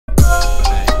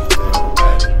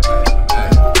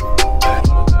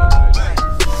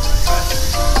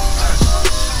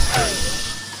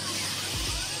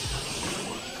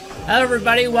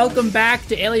everybody. Welcome back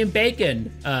to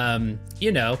Alienbacon.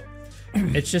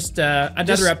 It's just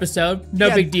another episode.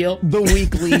 No big deal. The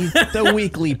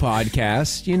weekly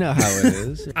podcast. You know how it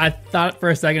is. I thought for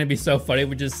a second it'd be so funny.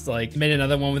 We just made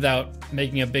another one without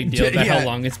making a big deal about how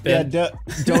long it's been. Yeah,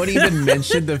 don't even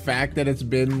mention the fact that it's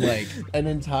been like an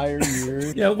entire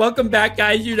year. Yeah, welcome back,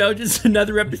 guys. Just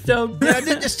another episode. Yeah,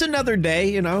 just another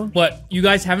day. What? You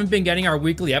guys haven't been getting our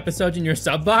weekly episodes in your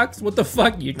sub box? What the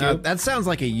fuck, YouTube? That sounds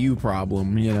like a you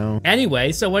problem.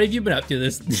 Anyway, so what have you been up to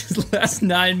this last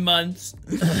 9 months?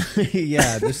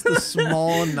 Yeah, just the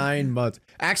small 9 months.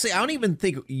 Actually, I don't even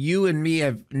think you and me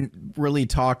have really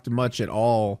talked much at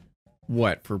all.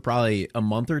 What, for probably a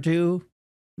month or two?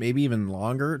 Maybe even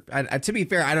longer? To be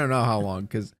fair, I don't know how long,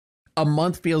 because a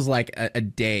month feels like a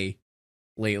day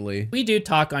lately. We do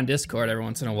talk on Discord every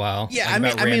once in a while. Yeah,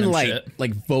 I mean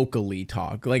like vocally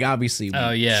talk. Like, obviously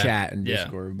we chat in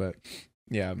Discord, but...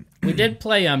 Yeah, we did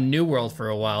play New World for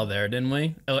a while there, didn't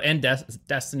we? Oh, and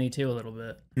Destiny 2 a little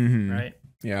bit, right?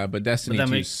 Yeah, but Destiny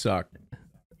 2 sucked.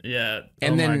 Yeah,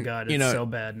 and my god, it's so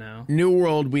bad now. New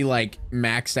World, we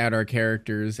maxed out our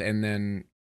characters, and then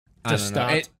just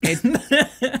stopped.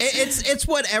 It's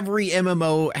what every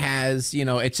MMO has.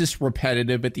 It's just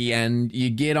repetitive at the end. You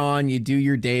get on, you do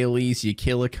your dailies, you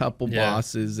kill a couple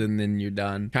bosses, and then you're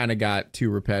done. Kind of got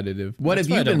too repetitive. What have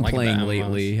you been playing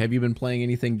lately? Have you been playing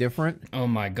anything different? Oh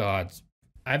my god,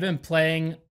 I've been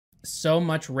playing so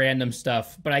much random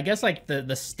stuff, but I guess the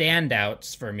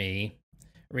standouts for me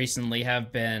recently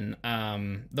have been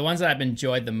the ones that I've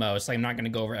enjoyed the most. I'm not going to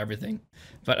go over everything,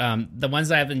 but the ones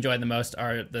that I've enjoyed the most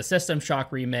are the System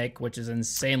Shock remake, which is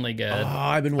insanely good. Oh,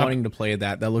 I've been wanting to play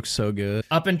that. That looks so good.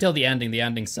 Up until the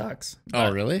ending sucks. Oh,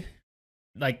 really?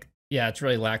 Yeah, it's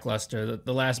really lackluster.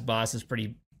 The last boss is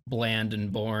pretty bland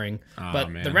and boring, but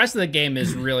man. The rest of the game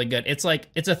is really good. It's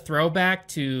a throwback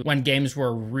to when games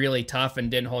were really tough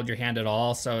and didn't hold your hand at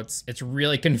all, so it's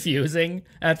really confusing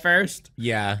at first.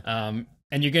 Yeah.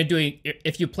 And you're going to do,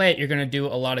 if you play it, you're going to do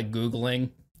a lot of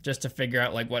Googling just to figure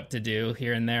out what to do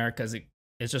here and there, because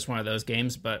it's just one of those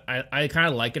games. But I kind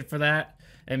of like it for that.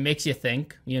 It makes you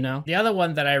think, The other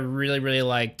one that I really, really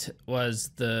liked is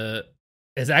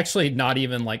actually not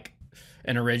even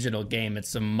an original game.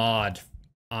 It's a mod,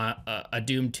 a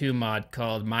Doom 2 mod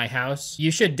called My House.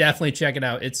 You should definitely check it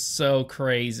out. It's so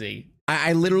crazy.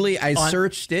 I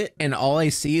searched it, and all I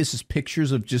see is just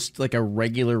pictures of just a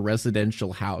regular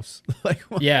residential house.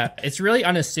 Yeah, it's really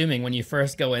unassuming when you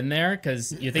first go in there,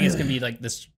 because you think it's gonna be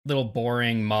this little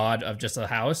boring mod of just a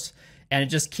house, and it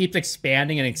just keeps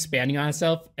expanding and expanding on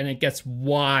itself, and it gets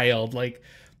wild.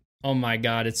 Oh my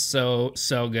god, it's so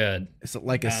good. Is it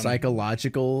like a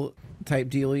psychological type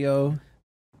dealio?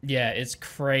 Yeah, it's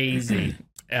crazy.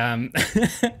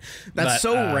 That's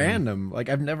so random.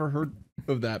 I've never heard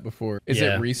of that before. Is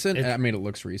it recent? I mean, it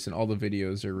looks recent. All the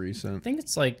videos are recent. I think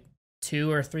it's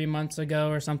 2 or 3 months ago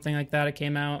or something like that. It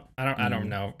came out. I don't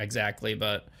know exactly,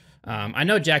 but I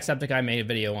know Jacksepticeye made a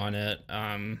video on it.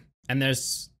 And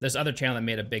there's other channel that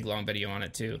made a big long video on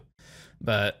it too.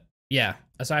 But yeah,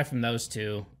 aside from those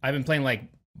two, I've been playing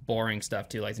boring stuff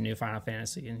too, like the new Final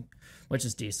Fantasy, which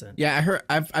is decent. Yeah,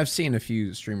 I've seen a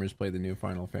few streamers play the new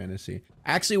Final Fantasy.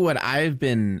 Actually, what I've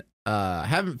been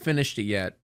haven't finished it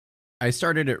yet. I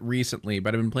started it recently,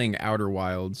 but I've been playing Outer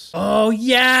Wilds. Oh,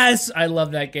 yes! I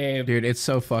love that game. Dude, it's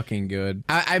so fucking good.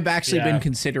 I've actually been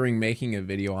considering making a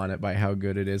video on it by how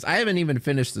good it is. I haven't even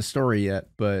finished the story yet,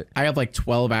 but I have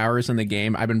 12 hours in the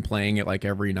game. I've been playing it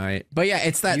every night. But yeah,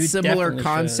 it's that similar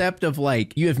concept of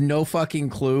you have no fucking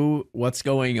clue what's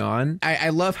going on. I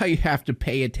love how you have to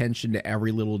pay attention to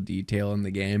every little detail in the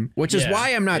game, which is why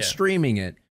I'm not streaming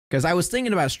it. Because I was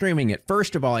thinking about streaming it.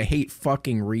 First of all, I hate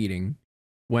fucking reading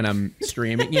when I'm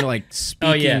streaming,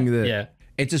 speaking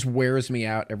it just wears me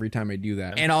out every time I do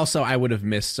that. And also I would have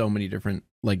missed so many different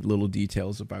little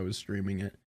details if I was streaming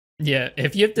it. Yeah,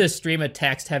 if you have to stream a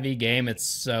text heavy game, it's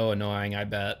so annoying, I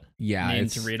bet. Yeah, needing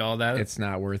to read all that. It's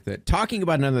not worth it. Talking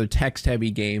about another text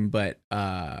heavy game, but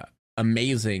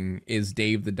amazing, is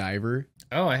Dave the Diver.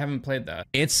 Oh, I haven't played that.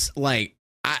 It's I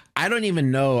don't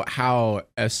even know how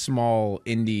a small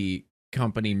indie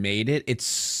company made it. It's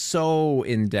so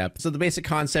in depth. So the basic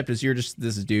concept is you're just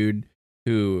this dude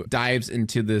who dives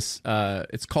into this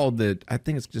it's called I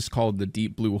think it's just called the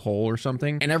deep blue hole or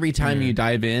something, and every time you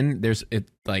dive in, it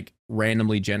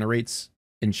randomly generates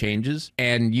and changes,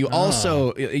 and you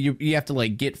also you have to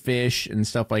get fish and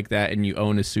stuff like that, and you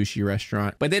own a sushi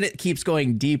restaurant, but then it keeps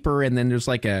going deeper, and then there's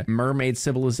a mermaid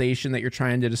civilization that you're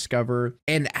trying to discover,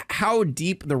 and how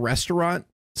deep the restaurant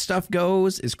stuff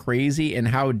goes is crazy, and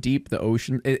how deep the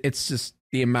ocean, it's just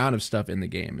the amount of stuff in the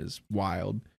game is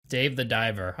wild. Dave the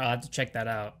Diver. I'll have to check that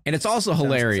out. And it's also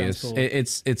hilarious.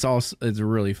 Sounds cool. It's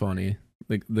really funny.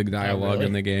 The dialogue really?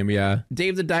 in the game, yeah.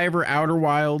 Dave the Diver, Outer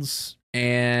Wilds,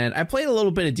 and I played a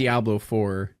little bit of Diablo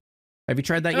 4. Have you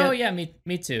tried that yet? Oh yeah,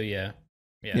 me too. Yeah.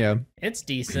 It's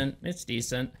decent. It's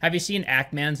decent. Have you seen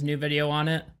Ackman's new video on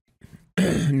it?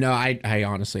 No, I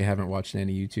honestly haven't watched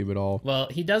any YouTube at all. Well,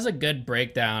 he does a good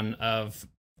breakdown of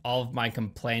all of my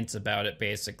complaints about it,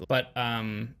 basically. But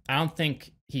I don't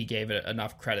think he gave it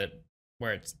enough credit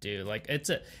where it's due. Like it's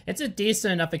a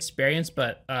decent enough experience,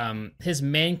 but his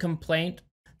main complaint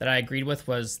that I agreed with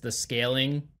was the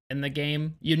scaling in the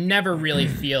game. You never really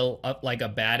feel up like a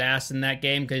badass in that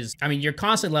game because I mean you're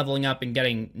constantly leveling up and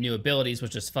getting new abilities,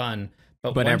 which is fun.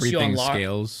 But once everything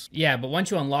scales. Yeah, but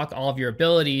once you unlock all of your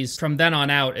abilities, from then on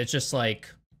out, it's just like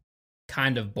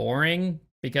kind of boring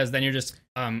because then you're just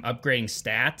upgrading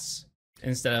stats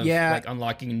instead of like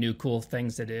unlocking new cool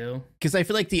things to do. Because I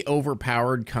feel like the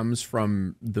overpowered comes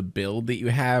from the build that you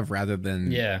have rather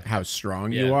than how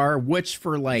strong you are, which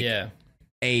for like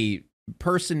a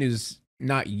person who's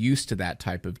not used to that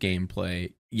type of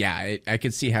gameplay, I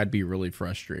could see how it'd be really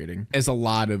frustrating. There's a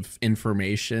lot of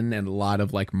information and a lot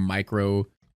of like micro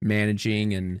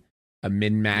managing and a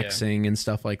min-maxing and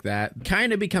stuff like that.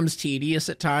 Kind of becomes tedious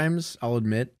at times, I'll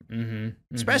admit.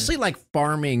 Especially like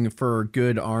farming for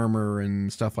good armor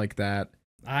and stuff like that.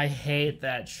 I hate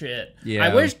that shit. Yeah.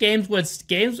 I wish games would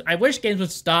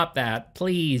stop that,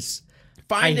 please.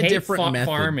 Find a different method.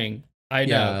 Farming. I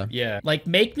know, Like,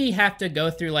 make me have to go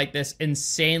through, like, this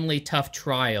insanely tough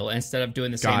trial instead of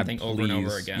doing the same thing over and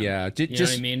over again. Yeah, you know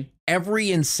what I mean? Every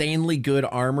insanely good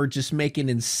armor, just make an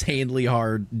insanely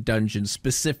hard dungeon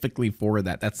specifically for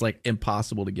that. That's, like,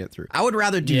 impossible to get through. I would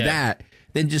rather do that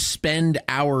than just spend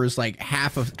hours, like,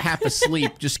 half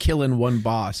asleep just killing one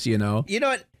boss, you know? You know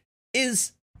what?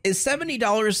 Is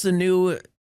 $70 the new,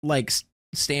 like,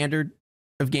 standard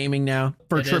of gaming now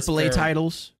for AAA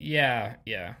titles? Yeah.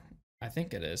 I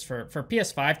think it is for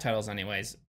PS5 titles,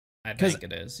 anyways. I think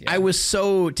it is. Yeah. I was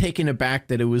so taken aback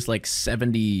that it was like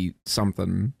 70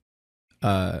 something.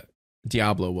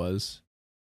 Diablo was.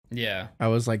 Yeah. I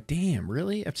was like, damn,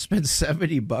 really? I have to spend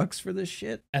 $70 for this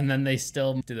shit? And then they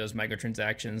still do those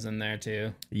microtransactions in there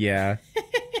too. Yeah.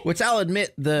 Which I'll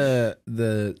admit,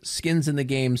 the skins in the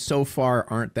game so far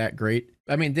aren't that great.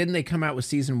 I mean, didn't they come out with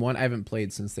Season 1? I haven't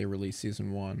played since they released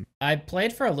Season 1. I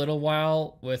played for a little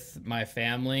while with my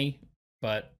family,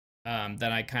 but then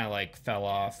I kind of like fell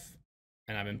off,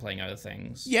 and I've been playing other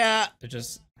things. Yeah. It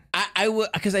just...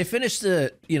 because I finished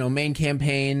the main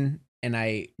campaign, and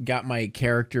I got my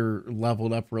character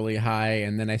leveled up really high,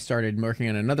 and then I started working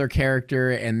on another character,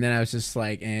 and then I was just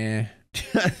like, I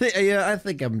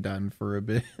think I'm done for a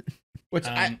bit. Which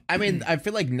I mean, I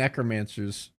feel like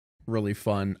Necromancer's really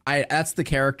fun. That's the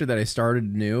character that I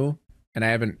started new, and I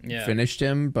haven't finished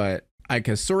him, but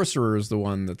because Sorcerer is the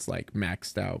one that's like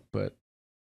maxed out, but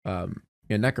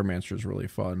Necromancer is really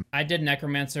fun. I did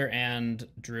Necromancer and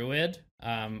Druid.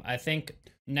 I think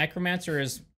Necromancer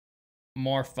is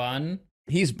more fun.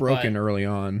 He's broken early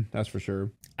on, that's for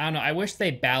sure. I don't know. I wish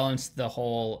they balanced the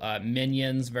whole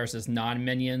minions versus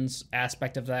non-minions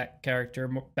aspect of that character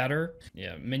better.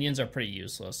 Yeah, minions are pretty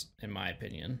useless, in my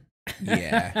opinion.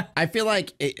 Yeah, I feel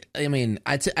like I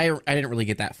didn't really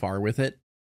get that far with it,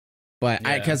 but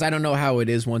because I don't know how it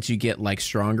is once you get like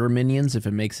stronger minions, if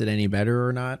it makes it any better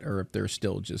or not, or if they're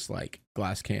still just like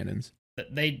glass cannons.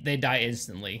 They die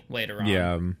instantly later on.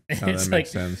 Yeah, that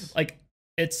makes sense. Like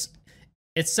it's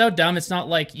so dumb. It's not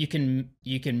like you can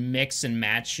mix and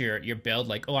match your build.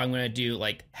 Like, oh, I'm gonna do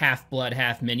like half blood,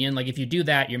 half minion. Like if you do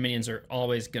that, your minions are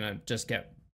always gonna just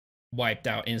get wiped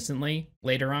out instantly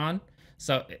later on.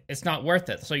 So it's not worth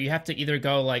it. So you have to either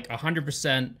go like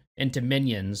 100% into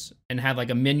minions and have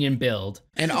like a minion build.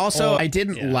 And also, I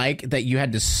didn't like that you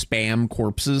had to spam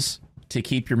corpses to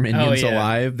keep your minions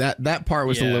alive. That part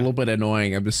was a little bit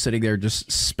annoying. I'm just sitting there just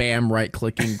spam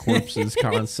right-clicking corpses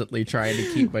constantly trying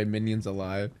to keep my minions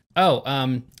alive.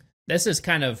 Oh, this is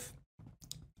kind of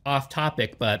off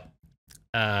topic, but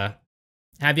have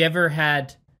you ever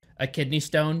had a kidney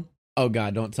stone? Oh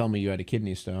God, don't tell me you had a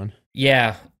kidney stone.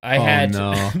 Yeah, I had.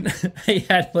 No. I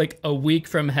had like a week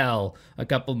from hell a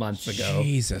couple months ago.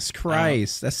 Jesus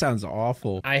Christ, that sounds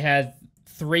awful. I had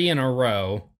 3 in a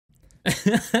row.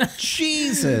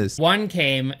 Jesus. One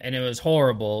came and it was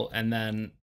horrible, and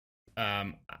then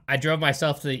I drove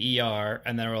myself to the ER,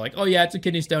 and they were like, "Oh yeah, it's a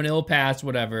kidney stone. It'll pass,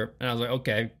 whatever." And I was like,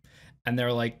 "Okay." And they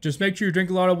were like, "Just make sure you drink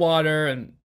a lot of water."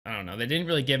 And I don't know. They didn't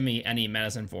really give me any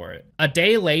medicine for it. A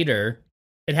day later,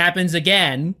 it happens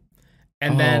again.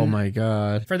 And then, oh my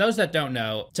God. For those that don't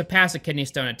know, to pass a kidney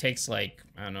stone, it takes like,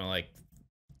 I don't know, like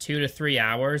 2 to 3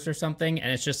 hours or something,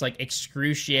 and it's just like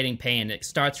excruciating pain. It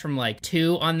starts from like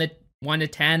 2 on the 1 to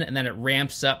 10, and then it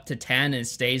ramps up to 10 and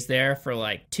stays there for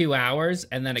like 2 hours,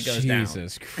 and then it goes down.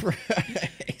 Jesus Christ.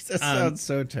 That sounds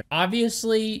so terrible.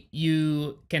 Obviously,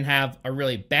 you can have a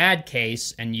really bad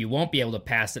case, and you won't be able to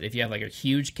pass it if you have like a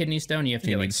huge kidney stone. You have to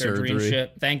get like surgery and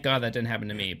shit. Thank God that didn't happen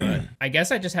to me, but I guess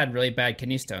I just had really bad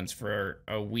kidney stones for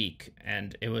a week,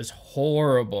 and it was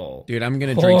horrible. Dude, I'm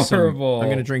gonna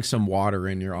drink some water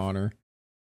in your honor.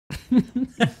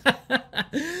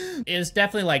 It's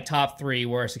definitely like top 3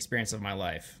 worst experience of my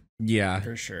life. Yeah,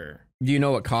 for sure. Do you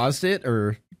know what caused it,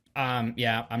 or?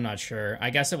 Yeah, I'm not sure. I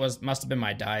guess must have been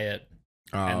my diet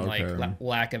and like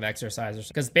lack of exercise,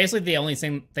 because basically the only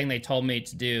thing they told me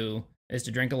to do is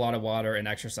to drink a lot of water and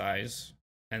exercise,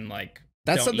 and like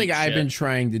that's something I've been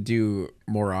trying to do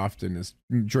more often, is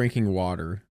drinking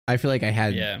water. I feel like I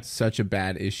had such a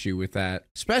bad issue with that,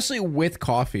 especially with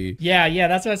coffee. Yeah,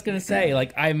 that's what I was gonna say.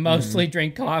 Like, I mostly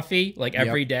drink coffee like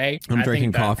every day. I'm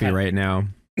drinking coffee right now.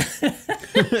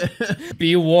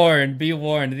 Be warned.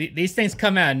 These things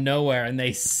come out of nowhere and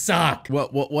they suck.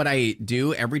 What I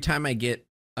do every time I get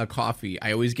a coffee,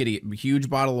 I always get a huge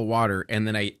bottle of water, and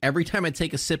then every time I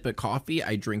take a sip of coffee,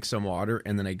 I drink some water,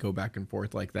 and then I go back and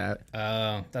forth like that.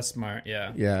 Oh, that's smart.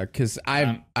 Yeah, because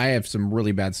I have some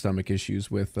really bad stomach issues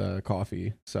with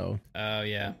coffee. So. Oh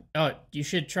yeah. Oh, you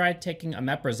should try taking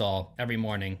omeprazole every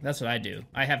morning. That's what I do.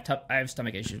 I have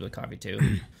stomach issues with coffee too.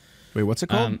 Wait, what's it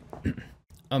called?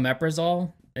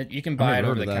 Omeprazole. You can buy it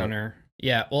over the counter.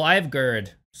 Yeah. Well, I have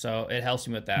GERD, so it helps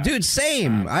me with that. Dude,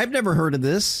 same. I've never heard of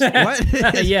this. What?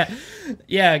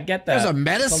 Yeah, get that. There's a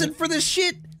medicine for this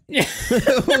shit?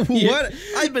 What?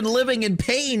 I've been living in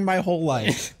pain my whole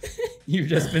life. You've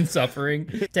just been suffering.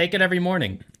 Take it every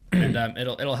morning, and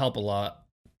it'll help a lot.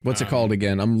 What's it called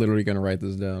again? I'm literally gonna write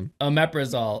this down.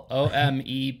 Omeprazole.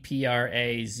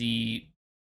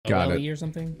 OMEPRAZOLE or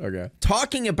something. Okay.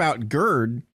 Talking about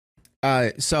GERD,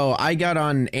 so I got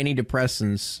on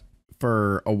antidepressants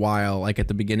for a while, like at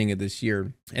the beginning of this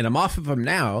year, and I'm off of them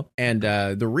now. And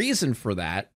the reason for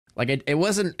that, like it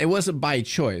wasn't by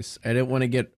choice. I didn't want to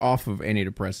get off of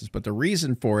antidepressants, but the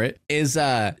reason for it is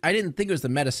I didn't think it was the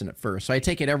medicine at first. So I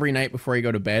take it every night before I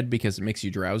go to bed because it makes you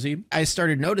drowsy. I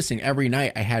started noticing every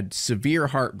night I had severe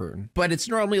heartburn, but it's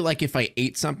normally like if I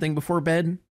ate something before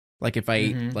bed. Like if I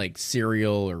ate like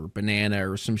cereal or banana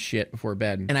or some shit before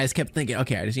bed. And I just kept thinking,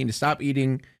 okay, I just need to stop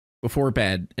eating before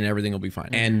bed and everything will be fine.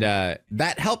 And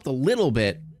that helped a little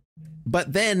bit,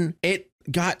 but then it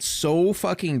got so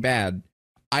fucking bad.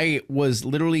 I was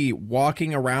literally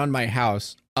walking around my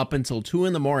house up until 2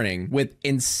 a.m. with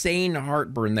insane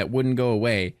heartburn that wouldn't go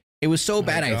away. It was so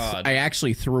bad I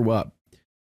actually threw up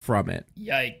from it.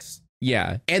 Yikes.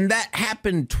 Yeah, and that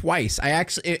happened twice.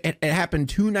 It happened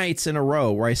 2 nights in a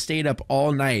row where I stayed up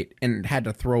all night and had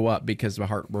to throw up because the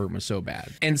heartburn was so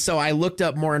bad. And so I looked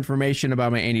up more information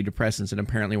about my antidepressants, and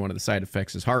apparently one of the side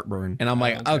effects is heartburn. And I'm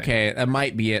like, okay, that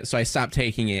might be it. So I stopped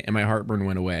taking it, and my heartburn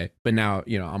went away. But now,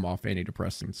 I'm off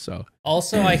antidepressants. So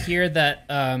also, I hear that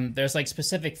there's like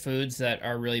specific foods that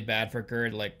are really bad for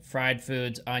GERD, like fried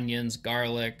foods, onions,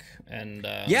 garlic, and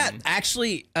yeah,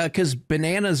 actually, because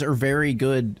bananas are very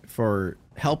good for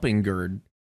helping GERD.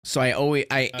 So I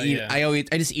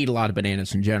just eat a lot of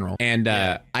bananas in general. And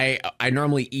I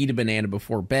normally eat a banana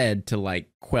before bed to like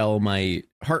quell my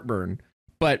heartburn.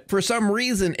 But for some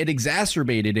reason it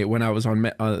exacerbated it when I was on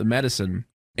medicine,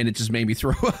 and it just made me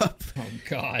throw up. Oh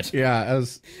God. Yeah, it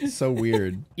was so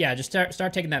weird. Yeah, just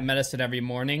start taking that medicine every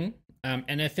morning.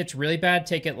 And if it's really bad,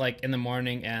 take it like in the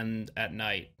morning and at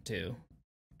night too.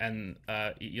 And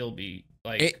you'll be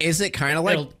like, is it kind of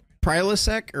like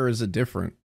Prilosec, or is it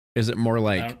different? Is it more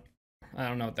like... I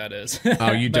don't know what that is.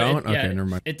 Oh, you don't? Okay, never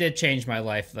mind. It did change my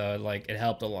life, though. Like, it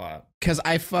helped a lot. Because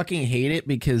I fucking hate it,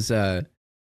 because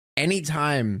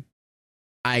anytime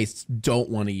I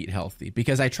don't want to eat healthy,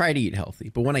 because I try to eat healthy,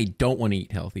 but when I don't want to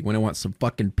eat healthy, when I want some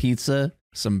fucking pizza,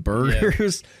 some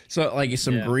burgers, so like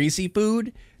some greasy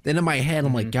food, then in my head,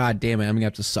 I'm like, God damn it, I'm going to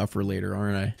have to suffer later,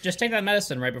 aren't I? Just take that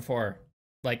medicine right before.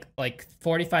 Like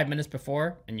 45 minutes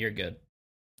before, and you're good.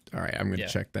 All right, I'm going to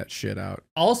check that shit out.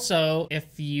 Also,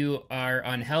 if you are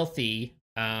unhealthy,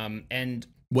 and...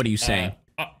 What are you saying?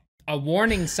 A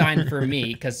warning sign for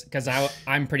me, because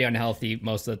I'm pretty unhealthy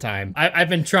most of the time. I've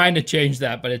been trying to change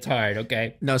that, but it's hard,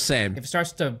 okay? No, same. If it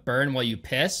starts to burn while you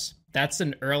piss, that's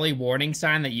an early warning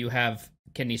sign that you have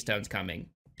kidney stones coming.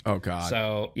 Oh, God.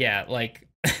 So, yeah, like...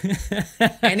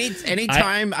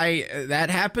 Anytime that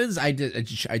happens, I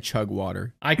chug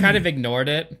water. I kind of ignored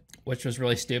it, which was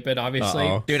really stupid,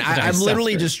 obviously. Dude, I'm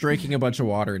literally just drinking a bunch of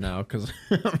water now because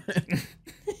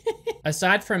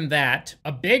aside from that,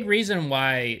 a big reason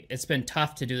why it's been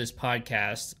tough to do this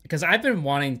podcast, because I've been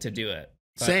wanting to do it.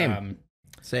 But,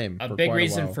 Same. A big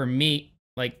reason for me,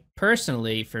 like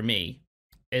personally for me,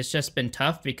 it's just been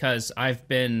tough because I've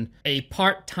been a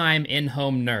part-time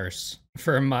in-home nurse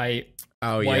for my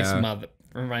wife's mother,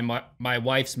 for my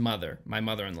wife's mother, my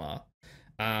mother-in-law.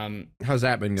 How's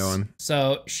that been going?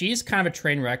 So she's kind of a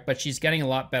train wreck, but she's getting a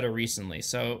lot better recently.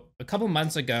 So a couple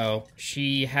months ago,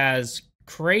 she has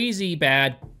crazy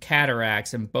bad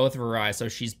cataracts in both of her eyes, so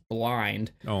she's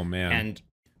blind. Oh man. And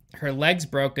her leg's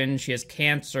broken, she has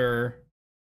cancer,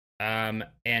 and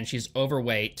she's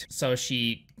overweight. So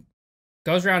she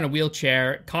goes around in a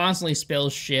wheelchair, constantly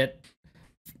spills shit,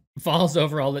 falls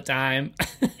over all the time.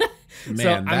 Man,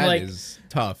 so that is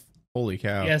tough. Holy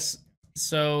cow. Yes.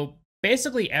 So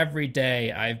basically every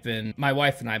day my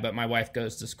wife and I, but my wife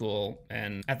goes to school,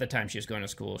 and at the time she was going to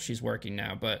school, she's working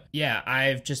now. But yeah,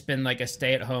 I've just been like a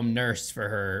stay-at-home nurse for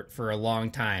her for a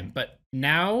long time. But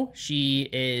now she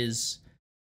is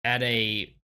at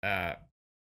a,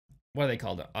 what are they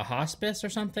called? A hospice or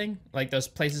something? Like those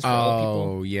places for old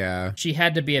people? Oh, yeah. She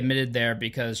had to be admitted there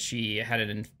because she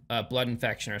had a blood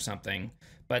infection or something.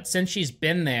 But since she's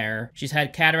been there, she's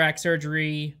had cataract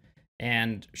surgery,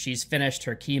 and she's finished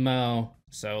her chemo,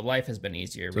 so life has been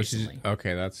easier recently.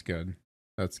 Okay, that's good.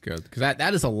 That's good. Because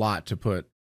that is a lot to put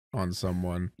on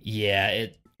someone. Yeah,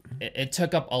 it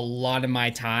took up a lot of my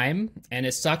time, and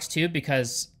it sucks too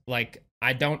because, like,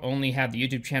 I don't only have the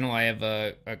YouTube channel, I have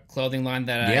a clothing line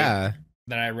that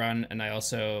I run, and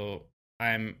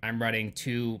I'm writing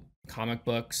 2 comic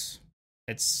books.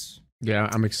 Yeah,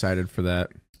 I'm excited for that.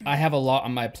 I have a lot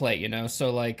on my plate, you know, so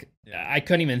like I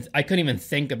couldn't even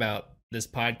think about this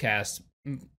podcast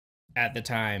at the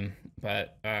time,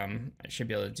 but I should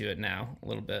be able to do it now a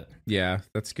little bit. Yeah,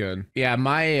 that's good. Yeah,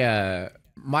 my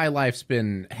life's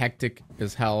been hectic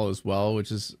as hell as well,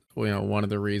 which is, you know, one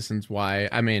of the reasons why.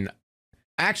 I mean,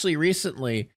 actually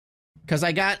recently, because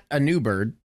I got a new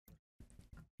bird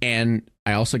and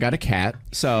I also got a cat,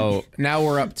 so now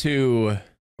we're up to,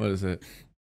 what is it?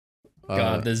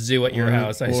 God, the zoo at your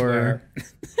house, I swear.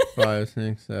 5,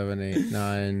 6, 7, 8,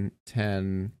 9,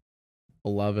 10,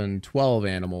 11, 12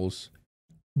 animals.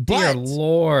 But dear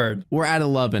Lord. We're at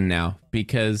 11 now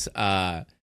because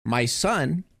my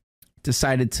son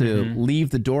decided to leave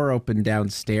the door open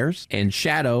downstairs, and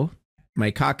Shadow,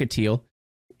 my cockatiel,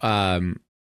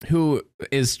 who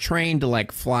is trained to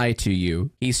like fly to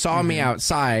you, he saw me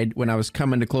outside when I was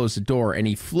coming to close the door, and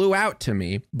he flew out to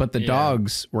me, but the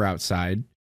dogs were outside.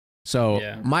 So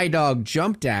my dog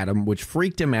jumped at him, which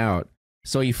freaked him out.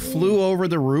 So he flew over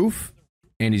the roof,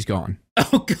 and he's gone.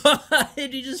 Oh, God.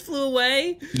 He just flew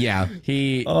away? Yeah.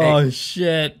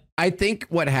 Shit. I think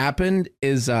what happened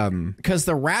is because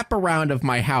the wraparound of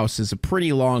my house is a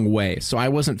pretty long way, so I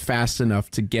wasn't fast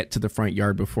enough to get to the front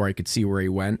yard before I could see where he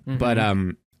went. But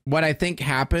what I think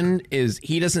happened is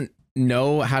he doesn't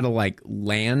know how to, like,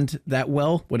 land that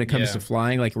well when it comes to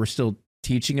flying. Like, we're still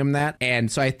teaching him that,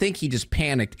 and so I think he just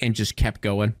panicked and just kept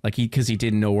going, like because he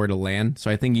didn't know where to land.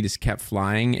 So I think he just kept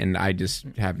flying, and I just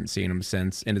haven't seen him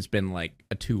since, and it's been like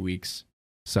 2 weeks.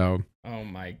 So oh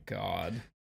my God,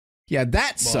 yeah,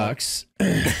 that sucks.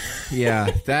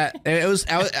 Yeah, that it was.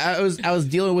 I was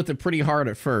dealing with it pretty hard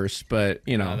at first, but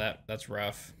you know that's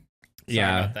rough. Sorry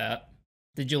about that.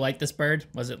 Did you like this bird?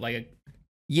 Was it like a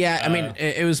Yeah, I mean,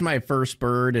 it was my first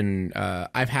bird, and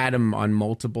I've had him on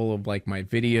multiple of like my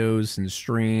videos and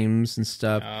streams and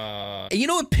stuff. You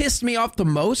know what pissed me off the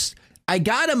most? I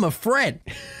got him a friend.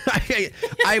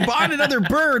 I bought another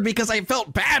bird because I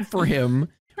felt bad for him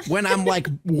when I'm like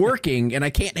working and I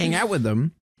can't hang out with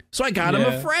him. So I got him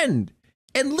a friend,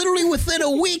 and literally within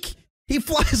a week he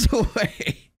flies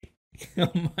away.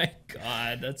 Oh my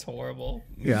God, that's horrible.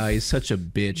 Yeah, he's such a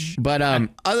bitch. But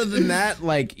other than that,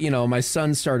 like, you know, my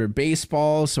son started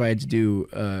baseball, so I had to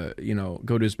do you know,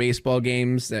 go to his baseball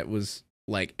games. That was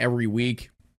like every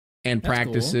week, and that's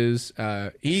practices.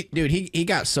 Cool. He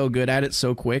got so good at it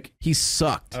so quick. He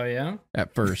sucked. Oh yeah?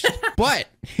 At first. But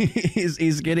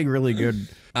he's getting really good.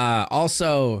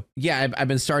 Also, yeah, I've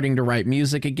been starting to write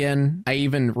music again. I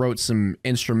even wrote some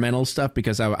instrumental stuff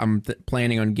because I'm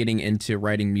planning on getting into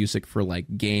writing music for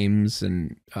like games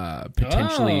and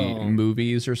potentially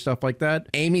movies or stuff like that.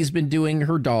 Amy's been doing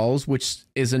her dolls, which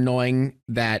is annoying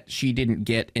that she didn't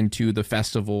get into the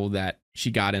festival that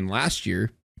she got in last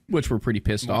year, which we're pretty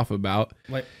pissed off about.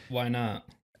 Why not?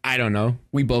 I don't know.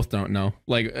 We both don't know.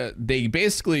 Like, they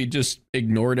basically just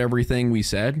ignored everything we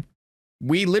said.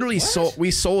 We literally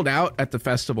sold out at the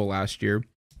festival last year,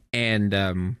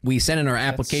 and we sent in our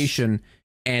application,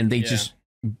 and they just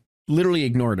literally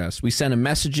ignored us. We sent them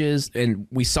messages, and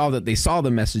we saw that they saw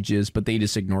the messages, but they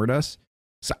just ignored us.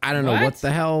 So I don't know what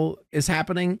the hell is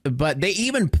happening, but they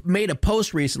even made a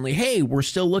post recently. Hey, we're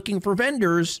still looking for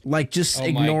vendors, like just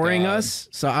ignoring us.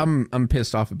 So I'm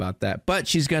pissed off about that. But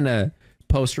she's gonna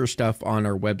post her stuff on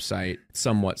our website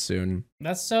somewhat soon.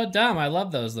 That's so dumb. I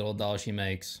love those little dolls she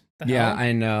makes. Yeah,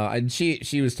 I know. And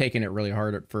she was taking it really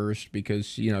hard at first because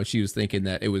she was thinking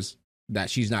that it was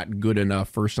that she's not good enough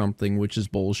for something, which is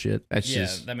bullshit. That's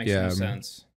that makes no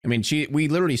sense. I mean, we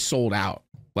literally sold out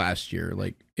last year.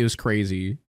 Like, it was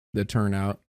crazy, the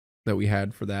turnout that we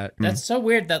had for that. That's so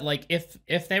weird that, like,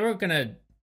 if they were gonna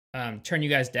turn you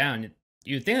guys down,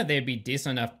 you'd think that they'd be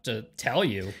decent enough to tell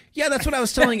you. Yeah, that's what I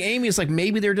was telling Amy. Is like,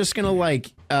 maybe they're just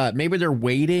gonna maybe they're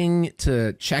waiting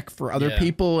to check for other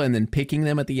people and then picking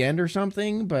them at the end or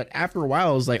something. But after a while,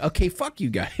 I was like, okay, fuck you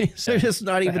guys. They're just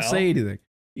not even saying anything.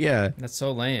 Yeah, that's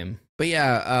so lame. But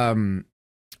yeah,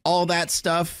 all that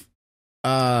stuff.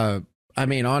 I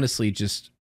mean, honestly,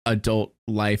 just adult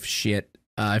life shit.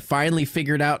 I finally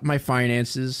figured out my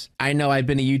finances. I know I've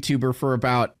been a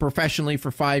YouTuber professionally for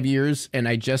 5 years, and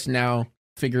I just now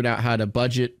figured out how to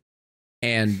budget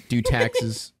and do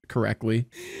taxes correctly.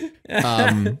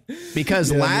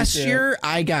 Because last year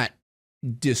I got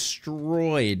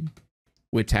destroyed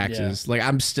with taxes. Like,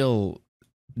 I'm still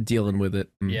dealing with it.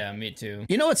 Yeah, me too.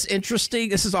 You know what's interesting?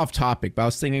 This is off topic, but I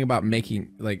was thinking about making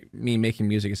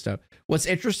music and stuff. What's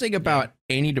interesting about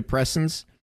antidepressants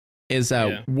is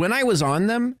when I was on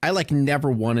them, I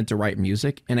never wanted to write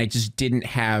music, and I just didn't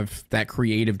have that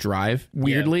creative drive,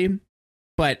 weirdly. Yeah.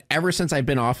 But ever since I've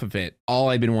been off of it, all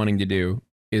I've been wanting to do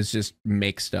is just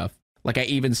make stuff. Like, I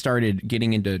even started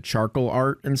getting into charcoal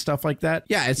art and stuff like that.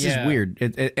 Yeah, it's just weird.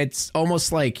 It's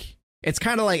almost like, it's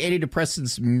kind of like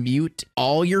antidepressants mute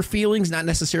all your feelings, not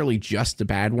necessarily just the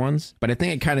bad ones, but I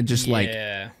think it kind of just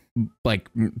like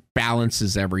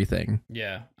balances everything.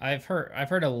 Yeah, I've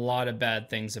heard a lot of bad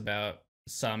things about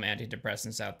some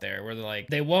antidepressants out there, where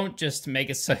they won't just make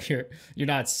it so you're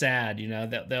not sad,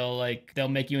 they'll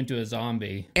make you into a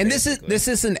zombie. And basically. this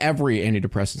isn't every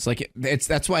antidepressant. Like,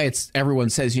 that's why everyone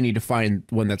says you need to find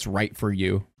one that's right for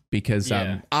you. Because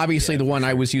obviously the one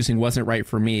I was using wasn't right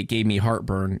for me. It gave me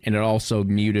heartburn, and it also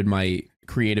muted my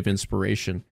creative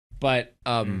inspiration. But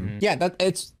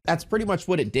that's pretty much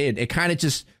what it did. It kind of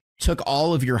just took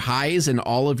all of your highs and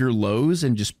all of your lows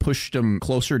and just pushed them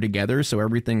closer together, so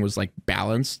everything was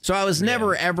balanced. So I was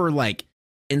never ever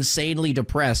insanely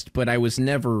depressed, but I was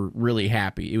never really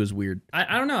happy. It was weird.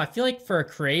 I don't know. I feel like for a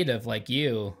creative like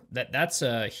you, that's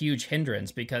a huge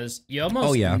hindrance, because you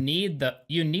almost need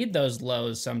those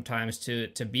lows sometimes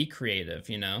to be creative,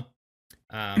 You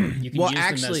can use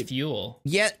them as fuel.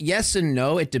 Yeah, yes and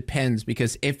no. It depends,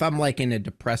 because if I'm in a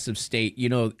depressive state,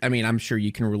 I mean, I'm sure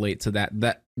you can relate to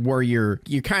that where you're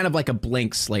kind of like a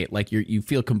blank slate, like you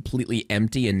feel completely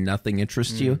empty and nothing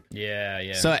interests you.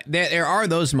 Yeah. So there are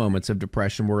those moments of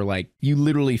depression where you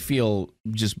literally feel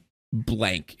just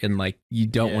blank and you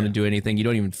don't want to do anything. You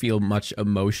don't even feel much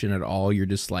emotion at all. You're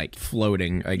just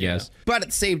floating, I guess. But at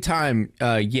the same time,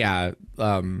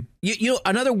 another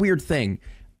weird thing.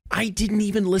 I didn't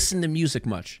even listen to music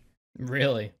much.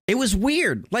 Really? It was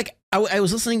weird. I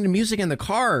was listening to music in the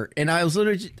car, and I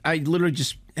literally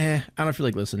just, I don't feel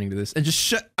like listening to this, and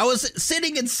just I was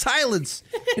sitting in silence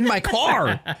in my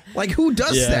car. Who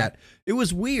does that? It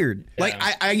was weird.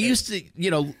 Yeah. I used to,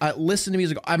 listen to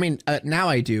music. I mean, now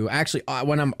I do. Actually,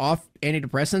 when I'm off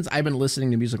antidepressants, I've been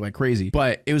listening to music like crazy.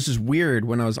 But it was just weird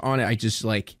when I was on it. I just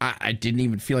I didn't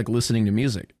even feel like listening to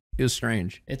music. It was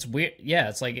strange. It's weird. Yeah,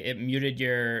 it's like it muted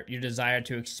your desire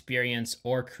to experience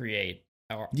or create.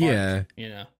 Art,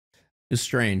 It's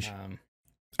strange.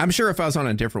 I'm sure if I was on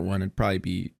a different one, it'd probably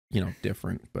be,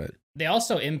 different. But they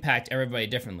also impact everybody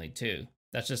differently too.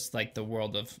 That's just the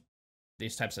world of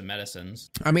these types of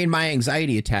medicines. I mean, my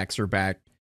anxiety attacks are back,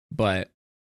 but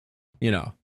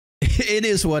it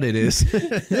is what it is.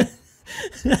 It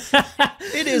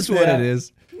is what it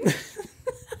is.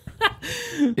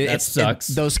 That sucks.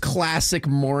 Those classic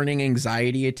morning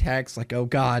anxiety attacks, oh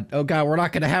god, we're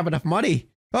not gonna have enough money.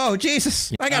 Oh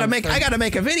Jesus, I gotta make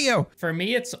a video. For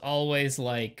me, it's always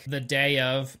the day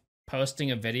of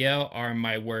posting a video are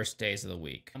my worst days of the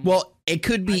week. Well, it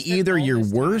could be either your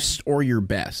worst or your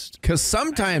best, because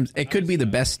sometimes it could be the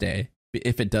best day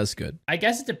if it does good. I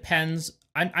guess it depends.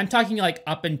 I'm talking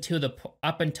up until the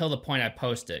point I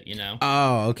post it,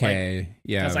 Oh, okay.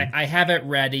 Yeah. Because I have it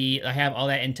ready. I have all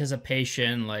that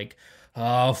anticipation.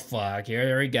 oh fuck,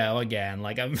 here we go again.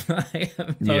 Like I'm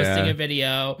posting a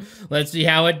video. Let's see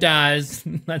how it does.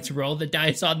 Let's roll the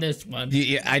dice on this one.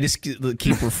 Yeah, I just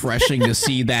keep refreshing to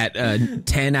see that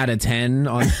 10 out of 10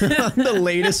 on the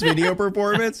latest video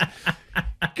performance.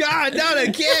 God, not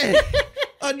again.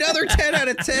 Another 10 out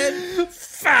of 10.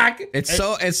 Fuck. It's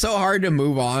so hard to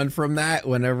move on from that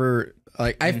whenever.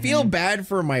 Like, I feel bad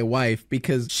for my wife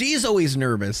because she's always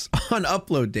nervous on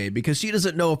upload day because she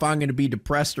doesn't know if I'm going to be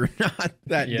depressed or not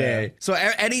that day. So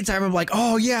anytime I'm like,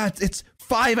 oh yeah, it's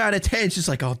 5 out of 10, she's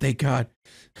like, oh, thank God.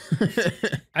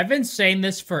 I've been saying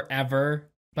this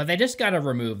forever, but they just got to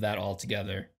remove that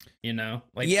altogether. You know,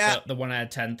 like the 1 out of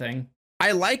 10 thing.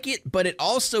 I like it, but it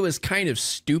also is kind of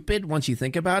stupid once you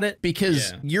think about it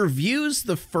because your views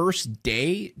the first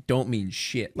day don't mean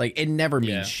shit. Like, it never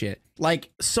means shit.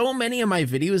 Like, so many of my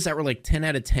videos that were like 10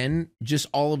 out of 10 just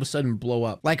all of a sudden blow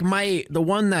up. Like the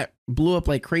one that blew up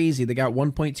like crazy, they got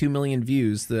 1.2 million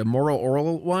views, the moral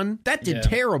oral one, that did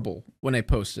terrible when I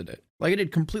posted it. Like, it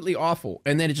did completely awful,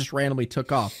 and then it just randomly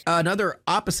took off. Another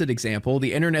opposite example,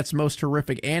 the internet's most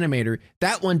horrific animator,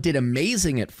 that one did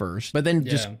amazing at first, but then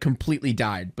just completely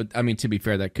died. But, I mean, to be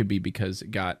fair, that could be because it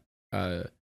got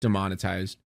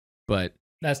demonetized, but...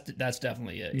 That's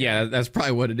definitely it. Yeah, that's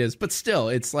probably what it is. But still,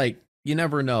 it's like, you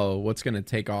never know what's going to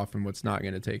take off and what's not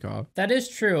going to take off. That is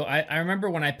true. I remember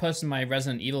when I posted my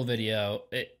Resident Evil video,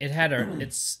 it had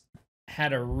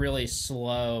a really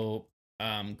slow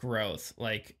growth.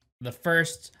 Like, the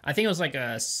first, I think it was like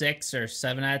a 6 or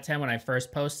 7 out of 10 when I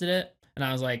first posted it. And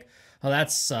I was like, oh,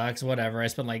 that sucks. Whatever. I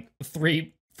spent like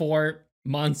 3-4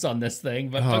 months on this thing,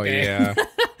 but okay. Yeah.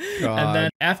 And then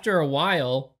after a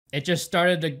while, it just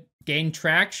started to gain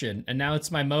traction. And now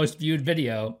it's my most viewed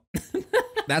video.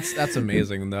 That's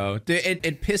amazing though.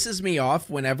 It pisses me off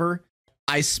whenever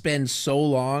I spend so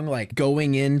long like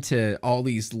going into all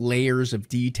these layers of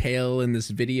detail in this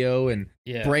video and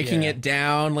breaking it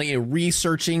down, like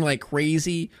researching like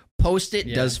crazy. Post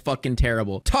it does fucking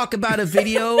terrible. Talk about a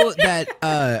video that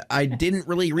I didn't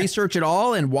really research at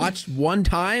all and watched one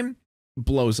time,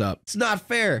 blows up. It's not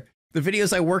fair. The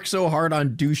videos I work so hard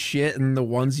on do shit, and the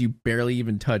ones you barely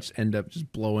even touch end up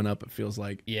just blowing up, it feels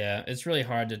like. Yeah, it's really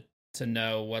hard to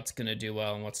know what's going to do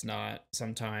well and what's not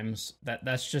sometimes.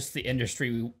 That's just the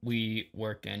industry we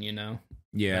work in, you know?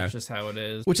 Yeah. That's just how it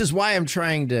is. Which is why I'm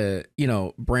trying to,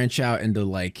 branch out into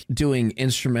like doing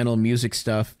instrumental music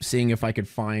stuff, seeing if I could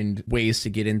find ways to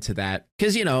get into that.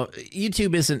 Because,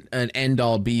 YouTube isn't an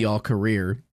end-all be-all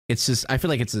career. It's just, I feel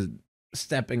like it's a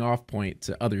stepping off point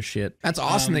to other shit. That's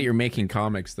awesome that you're making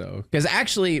comics though, because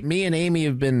actually me and Amy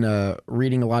have been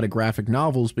reading a lot of graphic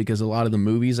novels because a lot of the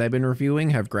movies I've been reviewing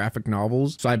have graphic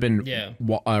novels, so I've been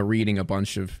reading a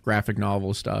bunch of graphic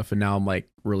novel stuff, and now I'm like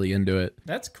really into it.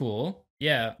 That's cool.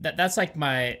 Yeah, that's like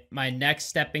my next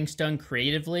stepping stone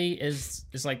creatively is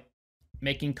like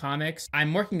making comics.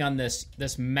 I'm working on this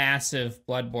massive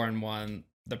Bloodborne one,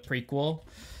 the prequel.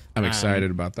 I'm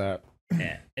excited about that.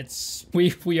 Yeah,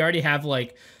 we already have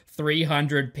like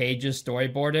 300 pages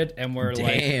storyboarded, and we're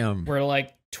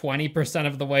like 20%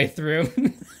 of the way through.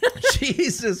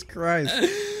 Jesus Christ,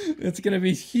 it's gonna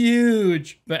be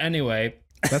huge. But anyway,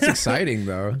 that's exciting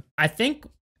though. I think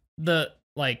the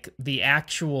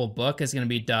actual book is gonna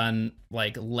be done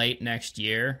like late next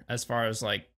year, as far as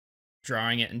like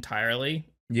drawing it entirely.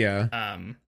 Yeah.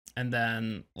 And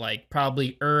then like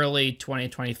probably early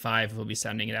 2025 we'll be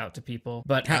sending it out to people.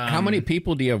 But how many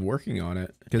people do you have working on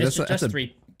it? Because that's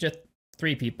just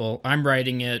three people. I'm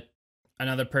writing it.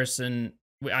 Another person.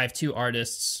 I have 2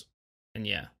 artists, and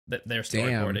they're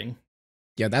storyboarding. Damn.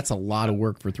 Yeah, that's a lot of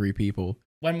work for 3 people.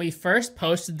 When we first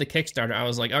posted the Kickstarter, I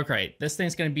was like, okay, this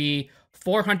thing's gonna be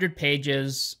 400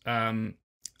 pages.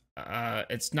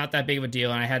 It's not that big of a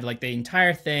deal, and I had like the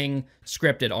entire thing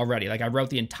scripted already. Like I wrote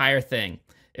the entire thing.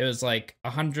 It was like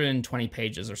 120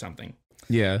 pages or something.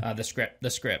 Yeah. The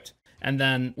script. And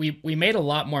then we made a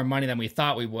lot more money than we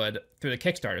thought we would through the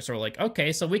Kickstarter. So we're like,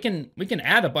 okay, so we can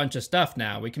add a bunch of stuff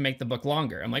now. We can make the book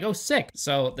longer. I'm like, oh, sick.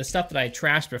 So the stuff that I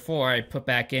trashed before, I put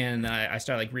back in. I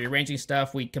started like rearranging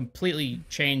stuff. We completely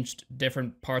changed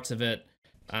different parts of it.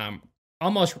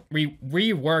 Almost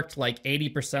reworked like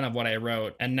 80% of what I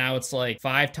wrote, and now it's like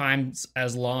 5 times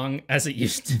as long as it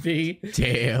used to be.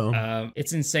 Damn.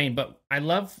 It's insane, but I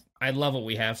love what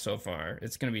we have so far.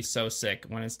 It's gonna be so sick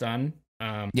when it's done.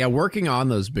 Yeah, working on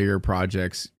those bigger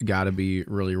projects gotta be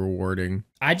really rewarding.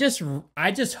 I just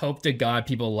hope to God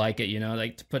people like it,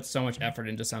 like to put so much effort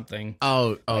into something.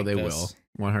 Oh, like they will.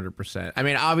 100%. I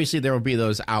mean, obviously there will be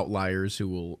those outliers who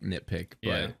will nitpick,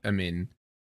 but I mean,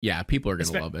 yeah, people are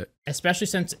gonna love it, especially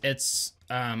since it's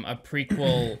a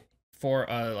prequel for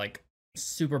a like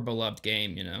super beloved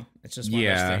game, you know. It's just one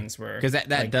of those things where, because that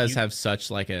like, does have such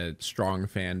like a strong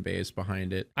fan base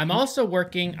behind it. I'm also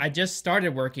I just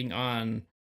started working on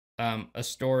a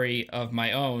story of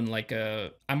my own.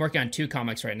 I'm working on 2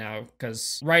 comics right now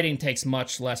because writing takes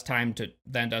much less time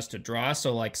than it does to draw.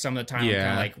 So like some of the time I'm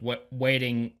kind of like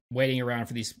waiting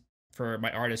around for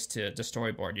my artist to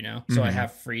storyboard, you know. So I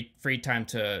have free time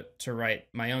to write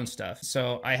my own stuff.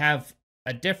 So I have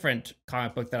a different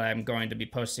comic book that I'm going to be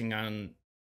posting on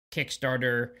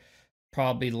Kickstarter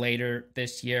probably later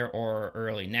this year or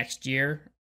early next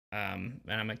year. And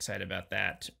I'm excited about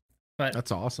that. But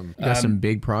that's awesome. You got some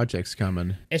big projects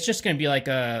coming. It's just going to be like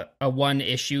a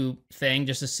 1-issue thing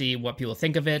just to see what people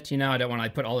think of it. You know, I don't want to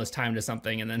like put all this time to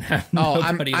something and then have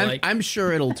nobody I'm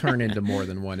sure it'll turn into more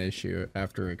than 1 issue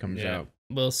after it comes out.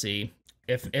 We'll see.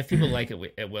 If people like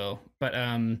it, it will. But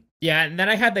yeah, and then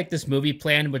I had like this movie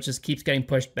planned, which just keeps getting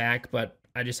pushed back, but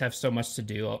I just have so much to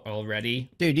do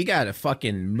already. Dude, you got a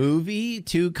fucking movie,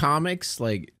 2 comics,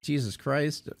 like Jesus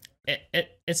Christ.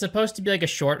 It's supposed to be like a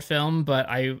short film, but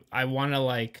I want to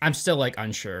like, I'm still like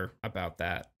unsure about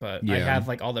that, but I have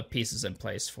like all the pieces in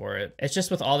place for it. It's just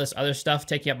with all this other stuff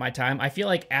taking up my time. I feel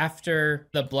like after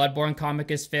the Bloodborne comic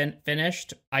is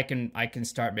finished, I can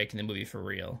start making the movie for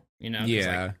real, you know?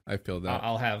 Yeah, like, I feel that.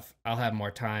 I'll have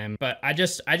more time, but I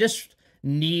just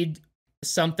need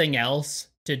something else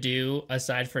to do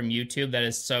aside from YouTube that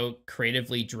is so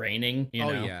creatively draining, you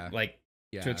know,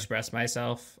 to express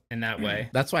myself in that way.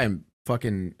 That's why I'm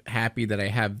fucking happy that I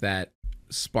have that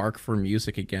spark for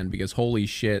music again, because holy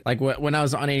shit, like when I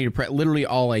was on 80 literally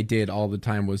all I did all the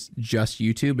time was just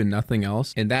YouTube and nothing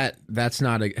else, and that's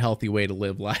not a healthy way to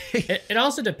live life. It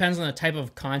also depends on the type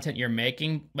of content you're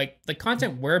making. Like the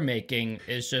content we're making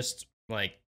is just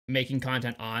like making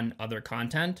content on other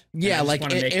content. Yeah, like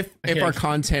if our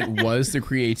content was the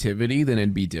creativity, then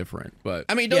it'd be different. But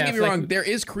I mean, don't get me wrong, there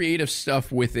is creative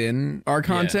stuff within our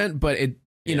content, but it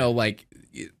you know, like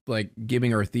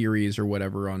giving our theories or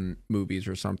whatever on movies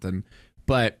or something.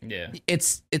 But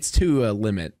it's to a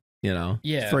limit, you know.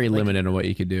 Yeah, it's very limited on what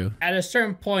you could do. At a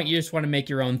certain point, you just want to make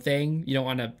your own thing. You don't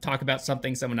want to talk about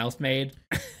something someone else made.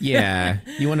 Yeah,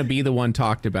 you want to be the one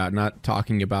talked about, not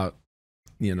talking about,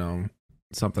 you know,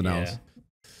 something else.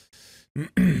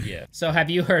 Yeah. So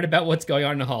have you heard about what's going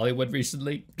on in Hollywood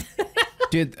recently?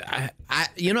 Dude, I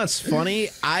you know, it's funny.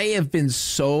 I have been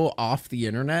so off the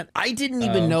internet. I didn't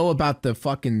even know about the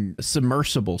fucking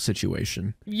submersible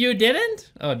situation. You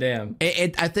didn't? Oh, damn.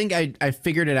 I think I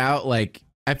figured it out, like,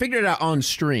 I figured it out on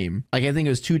stream. Like, I think it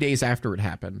was 2 days after it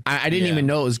happened. I didn't even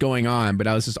know it was going on, but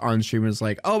I was just on stream and was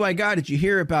like, oh my God, did you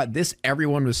hear about this?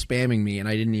 Everyone was spamming me and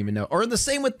I didn't even know. Or the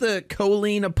same with the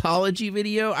choline apology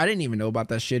video. I didn't even know about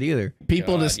that shit either.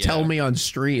 People just tell me on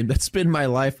stream. That's been my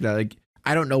life now. Like,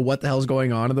 I don't know what the hell's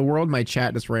going on in the world. My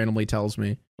chat just randomly tells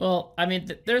me. Well, I mean,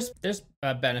 there's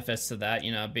benefits to that,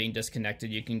 you know, being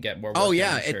disconnected. You can get more work. Oh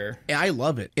yeah, I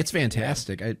love it. It's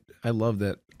fantastic. Yeah. I love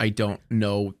that I don't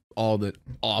know all the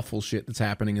awful shit that's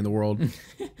happening in the world.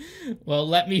 Well,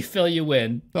 let me fill you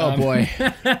in. Oh boy.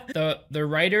 The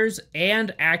writers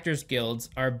and actors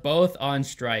guilds are both on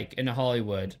strike in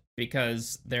Hollywood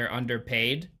because they're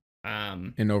underpaid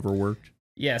and overworked.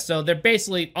 Yeah, so they're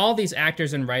basically, all these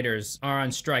actors and writers are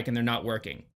on strike and they're not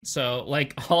working. So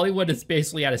like Hollywood is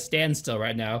basically at a standstill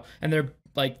right now, and they're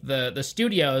like the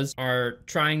studios are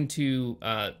trying to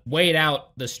wait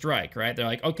out the strike, right? They're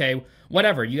like, okay,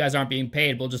 whatever, you guys aren't being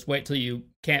paid, we'll just wait till you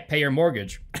can't pay your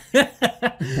mortgage.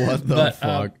 What the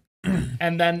fuck?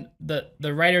 And then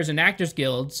the writers and actors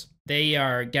guilds, they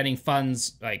are getting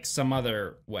funds like some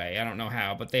other way. I don't know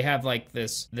how, but they have like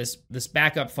this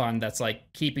backup fund that's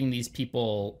like keeping these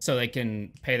people so they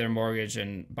can pay their mortgage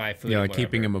and buy food. Yeah, like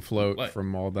keeping them afloat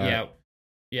from all that.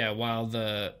 Yeah, while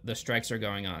the strikes are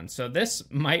going on. So this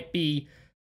might be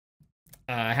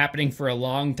happening for a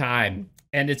long time.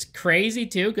 And it's crazy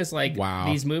too, because like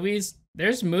these movies,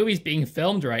 there's movies being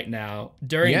filmed right now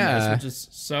during this, which is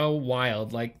so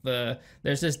wild. Like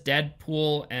there's this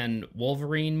Deadpool and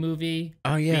Wolverine movie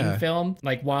being filmed,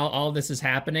 like while all this is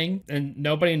happening, and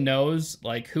nobody knows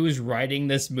like who's writing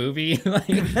this movie.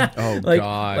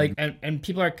 God. And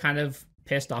people are kind of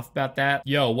pissed off about that.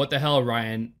 Yo, what the hell,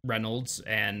 Ryan Reynolds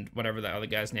and whatever the other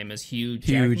guy's name is, Hugh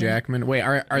Jackman. Wait,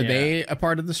 are they a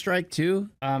part of the strike too?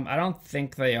 I don't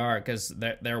think they are, because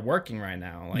they're working right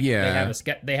now. Like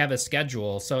they have a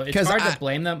schedule, so it's hard to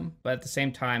blame them. But at the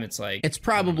same time, it's like it's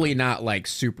probably not like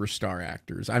superstar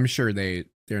actors. I'm sure they're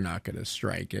not going to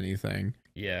strike anything.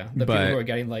 Yeah, people who are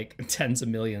getting like tens of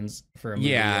millions for a movie.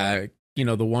 Yeah, you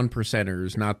know, the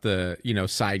 1%ers, not the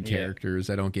side characters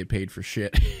that don't get paid for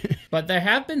shit. But there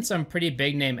have been some pretty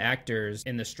big name actors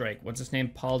in the strike. What's his name?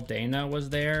 Paul Dano was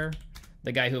there.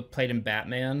 The guy who played in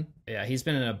Batman. Yeah, he's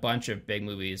been in a bunch of big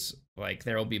movies like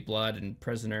There Will Be Blood and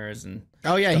Prisoners and he's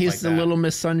like the that. Little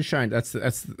Miss Sunshine. That's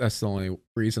the only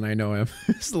reason I know him.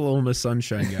 He's the Little Miss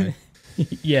Sunshine guy.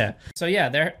 Yeah. So yeah,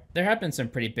 there have been some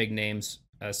pretty big names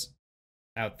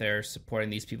out there supporting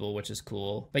these people, which is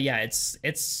cool. But yeah,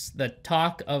 it's the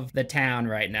talk of the town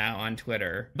right now on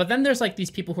Twitter. But then there's like these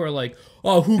people who are like,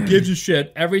 oh, who gives a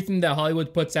shit? Everything that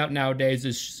Hollywood puts out nowadays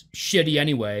is shitty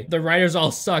anyway. The writers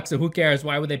all suck, so who cares?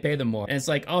 Why would they pay them more? And it's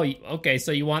like, oh, okay,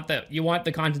 so you want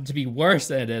the content to be worse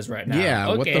than it is right now.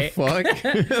 Yeah, okay. What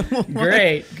the fuck?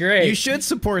 Great. You should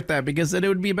support that because then it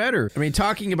would be better. I mean,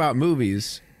 talking about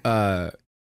movies,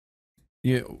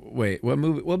 wait, what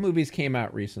movies came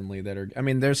out recently that are? I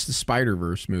mean, there's the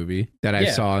Spider-Verse movie that I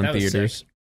saw in theaters.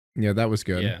 Yeah, that was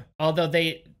good. Yeah, although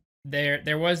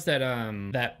there was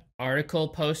that article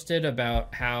posted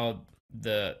about how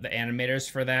the animators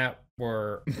for that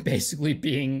were basically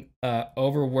being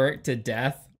overworked to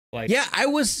death. Like, yeah, I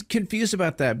was confused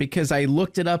about that because I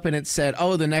looked it up and it said,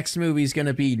 "Oh, the next movie is going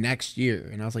to be next year,"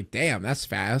 and I was like, "Damn, that's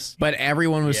fast." But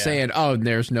everyone was saying, "Oh,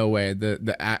 there's no way."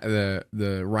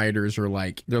 The writers are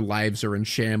like, their lives are in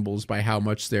shambles by how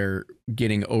much they're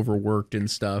getting overworked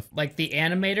and stuff. Like the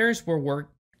animators were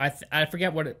worked. I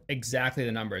forget what exactly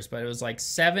the numbers, but it was like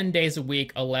 7 days a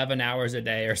week, 11 hours a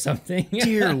day or something.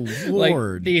 Dear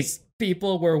Lord. Like these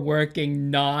people were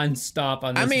working nonstop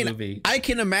on this movie. I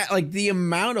can imagine, like, the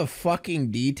amount of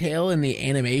fucking detail in the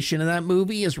animation of that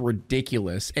movie is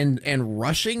ridiculous. And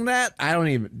rushing that, I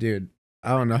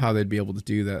don't know how they'd be able to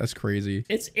do that. That's crazy.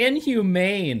 It's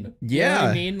inhumane. Yeah. You know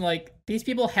what I mean? Like, these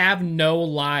people have no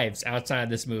lives outside of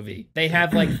this movie. They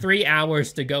have like 3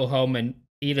 hours to go home and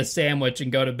eat a sandwich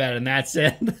and go to bed, and that's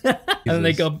it. And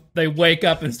then they wake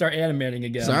up and start animating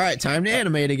again. It's all right, time to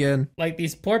animate again. Like,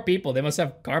 these poor people, they must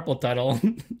have carpal tunnel.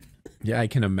 Yeah, I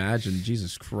can imagine.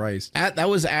 Jesus Christ. That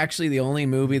was actually the only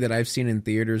movie that I've seen in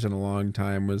theaters in a long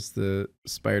time, was the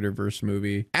Spider-Verse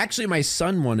movie. Actually, my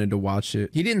son wanted to watch it.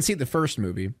 He didn't see the first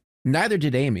movie. Neither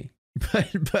did Amy.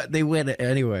 But they went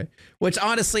anyway. Which,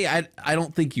 honestly, I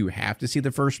don't think you have to see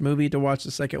the first movie to watch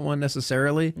the second one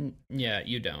necessarily. Yeah,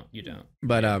 you don't.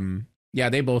 But yeah,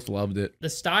 they both loved it. The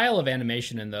style of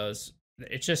animation in those,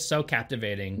 it's just so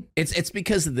captivating. It's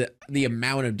because of the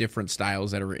amount of different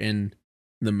styles that are in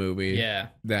the movie. Yeah.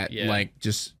 That like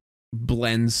just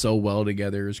blends so well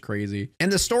together is crazy.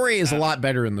 And the story is a lot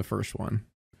better in the first one.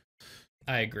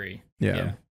 I agree.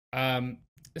 Yeah.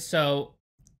 So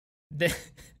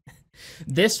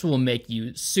this will make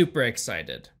you super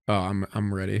excited. Oh,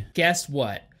 I'm ready. Guess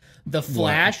what? The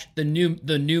Flash, the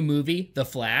new movie, The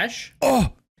Flash.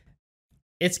 Oh,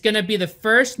 it's gonna be the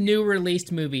first new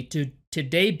released movie to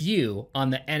debut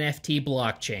on the NFT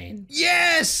blockchain.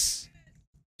 Yes!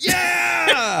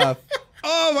 Yeah!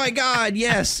 Oh my God,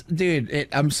 yes, dude!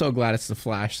 I'm so glad it's the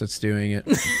Flash that's doing it.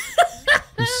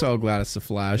 I'm so glad it's the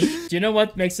Flash. Do you know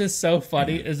what makes this so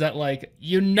funny? Is that, like,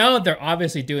 they're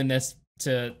obviously doing this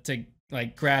to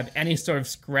like grab any sort of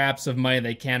scraps of money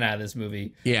they can out of this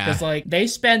movie. Yeah. Because, like, they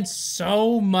spend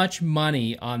so much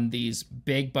money on these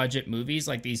big budget movies,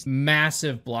 like these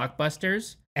massive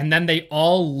blockbusters, and then they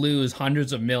all lose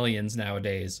hundreds of millions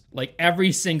nowadays. Like,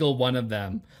 every single one of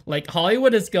them. Like,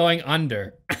 Hollywood is going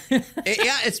under.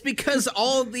 Yeah, it's because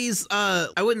all these, I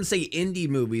wouldn't say indie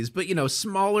movies, but,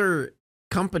 smaller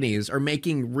companies are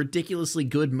making ridiculously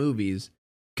good movies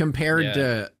compared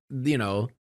to,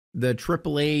 the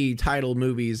AAA title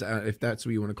movies, if that's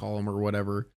what you want to call them or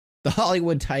whatever, the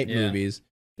Hollywood type movies.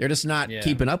 They're just not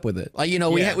keeping up with it. Like,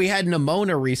 we had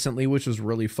Nimona recently, which was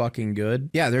really fucking good.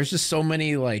 Yeah, there's just so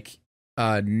many, like,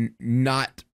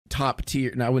 not top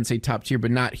tier, no, I wouldn't say top tier,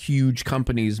 but not huge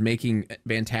companies making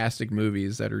fantastic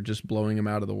movies that are just blowing them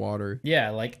out of the water.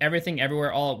 Yeah, like Everything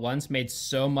Everywhere All at Once made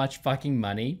so much fucking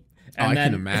money. And I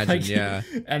can imagine, like, yeah.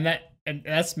 And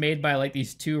that's made by, like,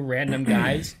 these two random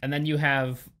guys. And then you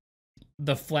have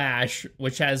The Flash,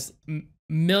 which has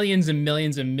millions and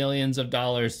millions and millions of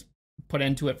dollars put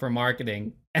into it for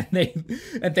marketing, and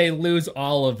they lose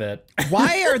all of it.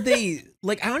 Why are they,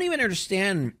 like, I don't even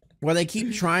understand why they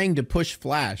keep trying to push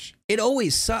Flash. It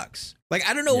always sucks. Like,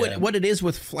 I don't know what it is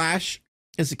with Flash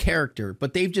as a character,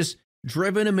 but they've just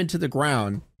driven him into the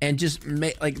ground and just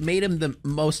made him the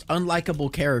most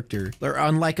unlikable character or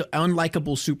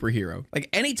unlikable superhero. Like,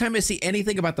 anytime I see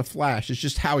anything about the Flash, it's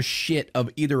just how shit of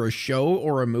either a show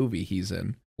or a movie he's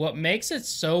in. What makes it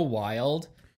so wild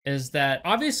is that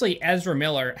obviously Ezra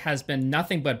Miller has been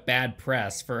nothing but bad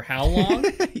press for how long?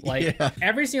 Like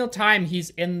every single time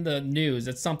he's in the news,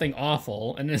 it's something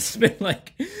awful. And it's been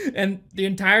like, and the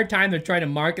entire time they're trying to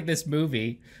market this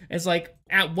movie, it's like,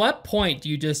 at what point do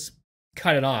you just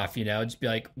cut it off? You know, just be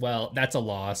like, well, that's a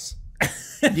loss.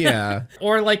 Yeah.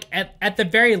 Or like at the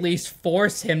very least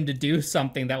force him to do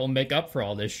something that will make up for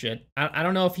all this shit. I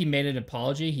don't know if he made an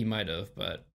apology. He might have,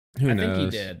 but I think he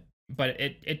did. But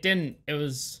it didn't. It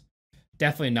was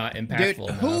definitely not impactful.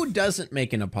 Dude, who doesn't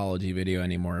make an apology video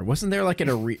anymore? Wasn't there like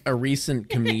a recent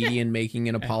comedian making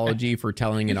an apology for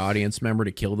telling an audience member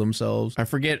to kill themselves? I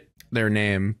forget their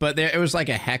name, but it was like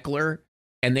a heckler,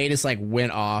 and they just like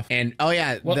went off. And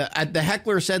the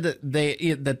heckler said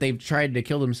that they've tried to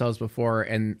kill themselves before,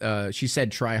 and she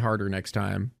said try harder next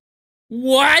time.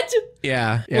 What?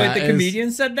 Yeah. Wait, the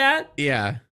comedian said that?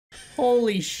 Yeah.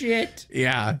 Holy shit.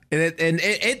 Yeah. And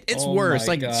it's worse.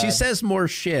 Like, God. She says more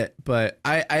shit, but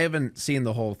I haven't seen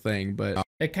the whole thing, but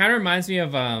it kind of reminds me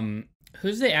of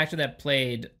who's the actor that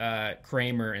played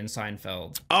Kramer in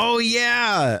Seinfeld? Oh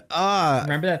yeah.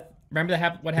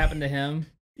 Remember what happened to him?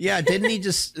 Yeah, didn't he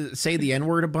just say the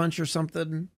N-word a bunch or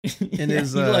something? In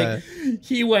his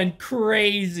he went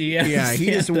crazy. Yeah, he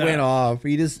just went off.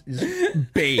 He just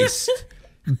based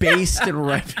and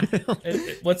rep.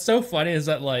 What's so funny is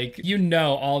that, like, you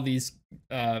know, all these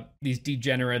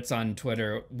degenerates on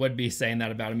Twitter would be saying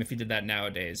that about him if he did that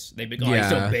nowadays. They'd be going, he's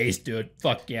so based, dude.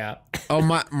 Fuck yeah. Oh,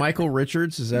 Michael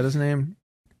Richards, is that his name?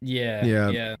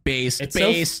 Yeah. Based.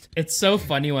 It's so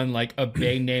funny when like a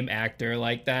big name actor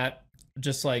like that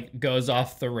just like goes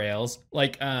off the rails.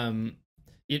 Like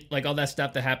like all that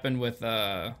stuff that happened with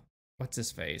what's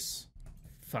his face?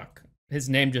 Fuck. His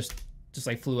name just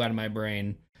like flew out of my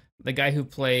brain. The guy who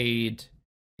played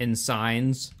in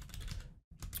Signs.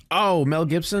 Oh, Mel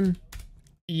Gibson?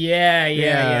 Yeah.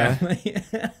 Yeah.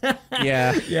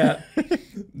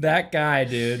 That guy,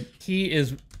 dude. He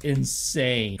is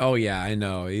insane. Oh yeah, I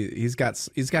know. He's got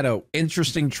a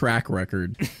interesting track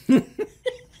record.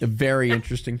 A very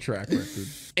interesting track record.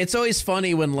 It's always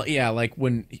funny when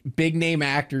when big name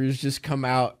actors just come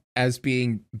out as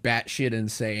being batshit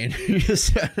insane.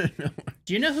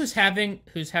 Do you know who's having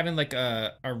like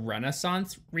a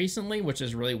renaissance recently, which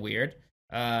is really weird?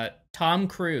 Tom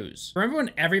Cruise. Remember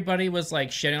when everybody was like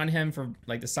shitting on him for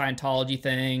like the Scientology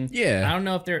thing? Yeah. I don't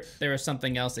know if there was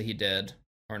something else that he did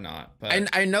or not, but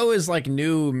I know his like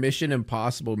new Mission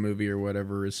Impossible movie or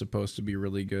whatever is supposed to be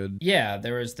really good. Yeah,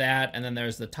 there was that, and then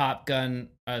there's the Top Gun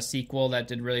sequel that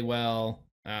did really well.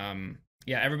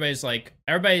 Everybody's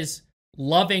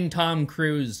loving Tom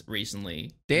Cruise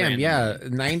recently. Damn, yeah,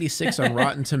 96 on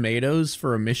Rotten Tomatoes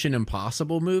for a Mission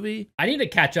Impossible movie. I need to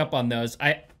catch up on those.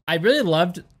 I really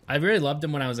loved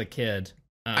him when I was a kid.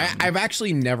 I've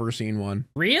actually never seen one.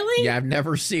 Really? Yeah, I've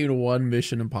never seen one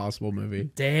Mission Impossible movie.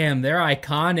 Damn, they're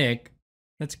iconic.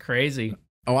 That's crazy.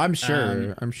 Oh, I'm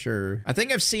sure. I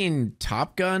think I've seen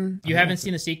Top Gun. You haven't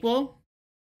seen the sequel?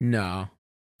 No.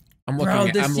 I'm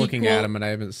looking at them and I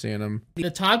haven't seen them. The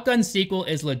Top Gun sequel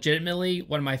is legitimately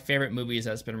one of my favorite movies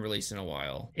that's been released in a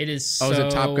while. It is so is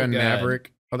it Top Gun good.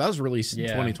 Maverick? Oh, that was released in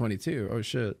 2022. Oh,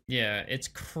 shit. Yeah, it's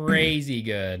crazy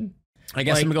good. I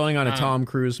guess I'm going on a Tom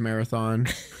Cruise marathon.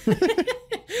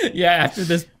 Yeah, after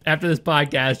this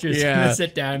podcast, you're just gonna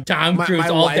sit down. Tom Cruise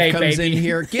all day, comes baby. In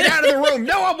here. Get out of the room!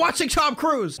 No, I'm watching Tom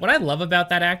Cruise. What I love about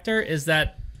that actor is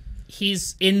that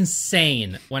he's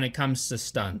insane when it comes to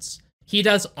stunts. He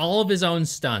does all of his own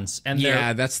stunts, and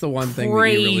that's the one thing that you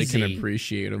really can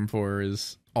appreciate him for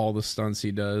is all the stunts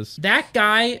he does. That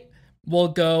guy will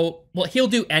go. Well, he'll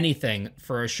do anything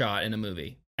for a shot in a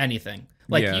movie. Anything.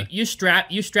 Like you strap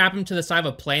him to the side of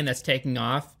a plane that's taking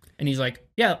off, and he's like,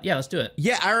 yeah, let's do it.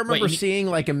 Yeah, I remember seeing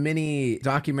like a mini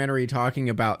documentary talking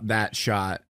about that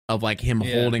shot of like him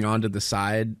holding onto the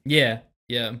side. Yeah.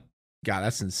 God,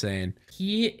 that's insane.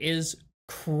 He is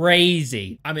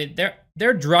crazy. I mean,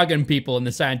 they're drugging people in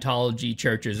the Scientology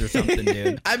churches or something,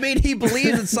 dude. I mean, he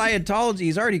believes in Scientology.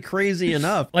 He's already crazy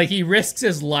enough. Like, he risks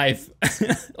his life,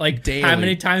 like, daily. How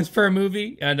many times per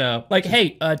movie? I know. Like,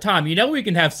 hey, Tom, you know we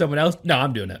can have someone else? No,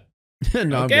 I'm doing it.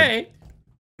 No, okay.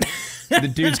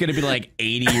 The dude's going to be, like,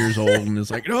 80 years old and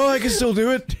is like, no, I can still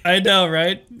do it. I know,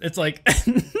 right? It's like...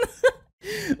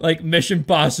 like Mission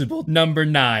Impossible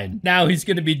 #9. Now he's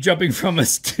going to be jumping from a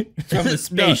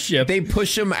spaceship. No, they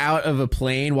push him out of a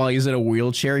plane while he's in a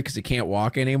wheelchair because he can't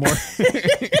walk anymore.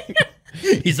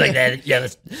 He's like, yeah,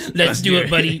 let's do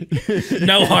it, buddy.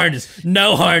 No harness.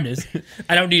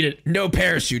 I don't need it. No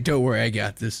parachute. Don't worry, I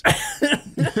got this.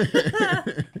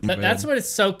 That's what is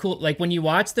so cool. Like when you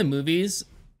watch the movies,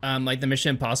 like the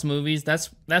Mission Impossible movies, that's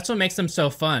what makes them so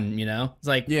fun, you know? It's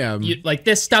like, yeah, like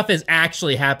this stuff is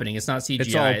actually happening. It's not CGI.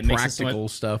 It's all it makes practical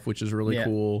stuff, which is really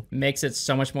cool. Makes it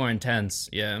so much more intense.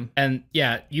 Yeah. And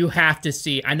yeah, you have to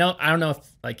see, I don't know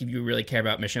if you really care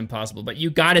about Mission Impossible, but you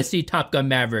got to see Top Gun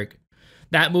Maverick.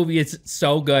 That movie is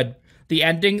so good. The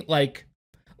ending, like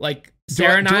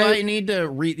Sarah and I... Do I need to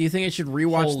do you think I should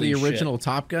rewatch the original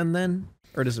Top Gun then?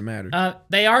 Or does it matter?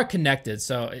 They are connected,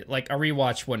 so like a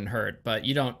rewatch wouldn't hurt, but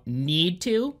you don't need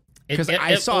to. Because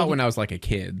I saw it when I was like a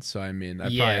kid, so I mean,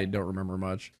 I probably don't remember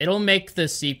much. It'll make the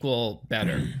sequel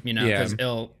better, you know, because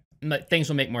things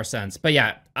will make more sense. But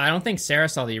yeah, I don't think Sarah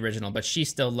saw the original, but she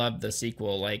still loved the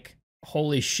sequel. Like,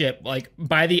 holy shit! Like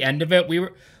by the end of it, we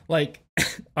were like,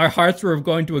 our hearts were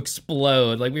going to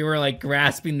explode. Like we were like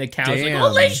grasping the couch, like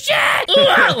holy shit!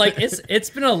 Like it's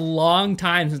been a long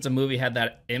time since a movie had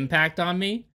that impact on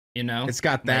me. You know, it's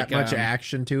got that much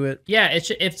action to it. Yeah,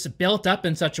 it's built up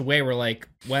in such a way where like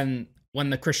when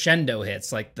the crescendo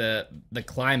hits, like the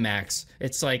climax,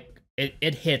 it's like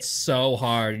it hits so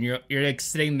hard, and you're like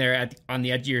sitting there on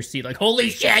the edge of your seat, like holy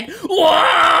shit,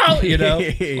 whoa, you know,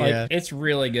 like it's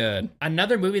really good.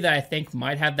 Another movie that I think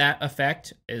might have that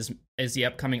effect is the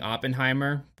upcoming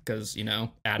Oppenheimer, because you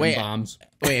know atom bombs.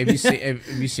 Wait, have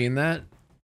you seen that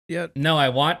yet? No, I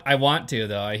want to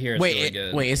though. I hear it's really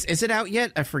good. Wait, is it out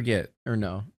yet? I forget. Or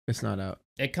no, it's not out.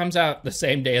 It comes out the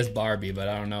same day as Barbie, but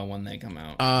I don't know when they come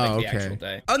out. Oh, like the actual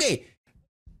day. Okay.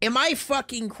 Am I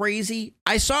fucking crazy?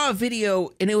 I saw a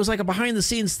video and it was like a behind the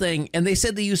scenes thing, and they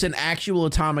said they used an actual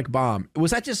atomic bomb.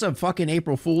 Was that just a fucking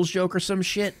April Fool's joke or some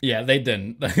shit? Yeah, they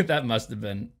didn't. That must have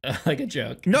been like a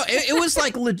joke. No, it was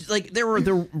like there were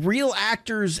the real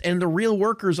actors and the real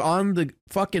workers on the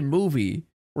fucking movie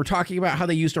were talking about how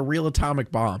they used a real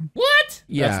atomic bomb. What?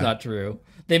 Yeah. That's not true.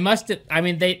 They must have, I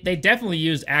mean, they definitely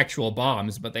used actual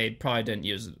bombs, but they probably didn't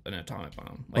use an atomic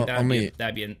bomb. Like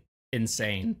that'd be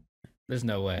insane. There's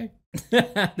no way.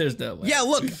 There's no way. Yeah,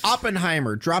 look,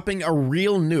 Oppenheimer dropping a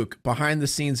real nuke behind the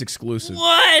scenes exclusive.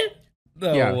 What?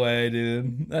 No way,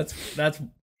 dude. That's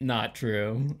not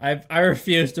true. I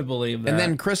refuse to believe that. And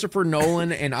then Christopher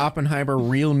Nolan and Oppenheimer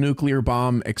real nuclear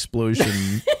bomb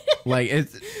explosion. Like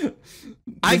it's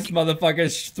this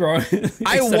motherfucker's throwing.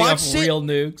 I watched real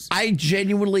nukes. I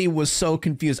genuinely was so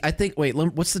confused. I think. Wait,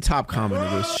 what's the top comment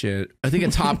of this shit? I think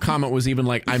a top comment was even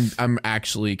like, "I'm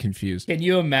actually confused." Can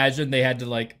you imagine they had to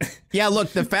like? Yeah, look,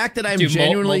 the fact that I'm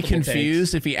genuinely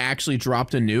confused if he actually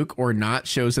dropped a nuke or not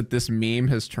shows that this meme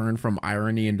has turned from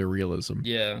irony into realism.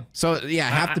 Yeah. So yeah,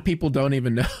 half the people don't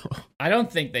even know. I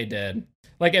don't think they did.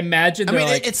 Like, imagine. I mean,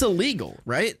 like, it's illegal,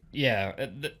 right? Yeah,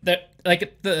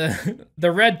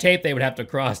 the red tape they would have to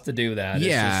cross to do that.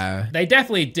 Yeah, they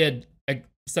definitely did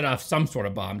set off some sort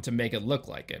of bomb to make it look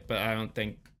like it, but I don't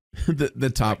think. the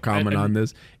top comment on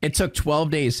this: it took 12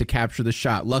 days to capture the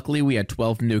shot. Luckily, we had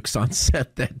 12 nukes on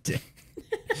set that day.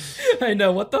 I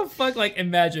know, what the fuck? Like,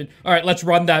 imagine. All right, let's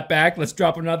run that back. Let's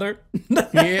drop another.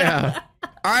 Yeah.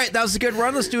 All right, that was a good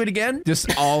run. Let's do it again.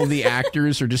 Just all the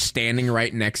actors are just standing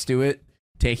right next to it,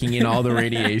 taking in all the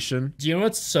radiation. Do you know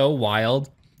what's so wild?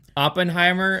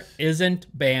 Oppenheimer isn't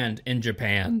banned in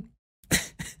Japan.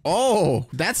 Oh,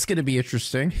 that's going to be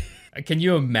interesting. Can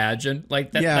you imagine?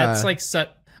 Like that's like such.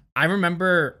 I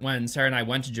remember when Sarah and I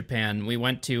went to Japan, we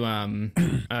went to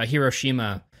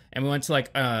Hiroshima, and we went to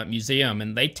like a museum,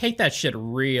 and they take that shit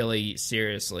really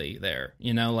seriously there.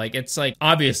 You know, like it's like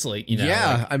obviously, you know.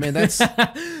 Yeah, like, I mean that's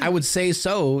I would say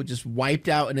so. Just wiped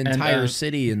out an entire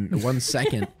city in 1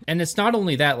 second. And it's not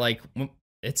only that, like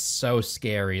it's so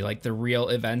scary, like the real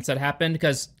events that happened,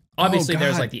 because obviously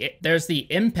there's the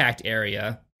impact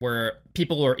area where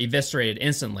people were eviscerated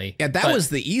instantly. Yeah, that was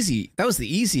the easy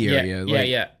area.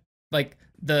 Yeah. Like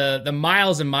the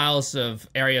miles and miles of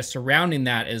area surrounding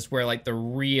that is where like the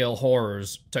real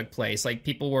horrors took place. Like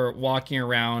people were walking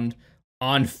around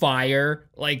on fire,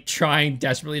 like trying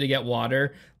desperately to get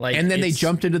water. Like, and then they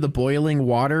jumped into the boiling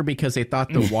water because they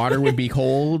thought the water would be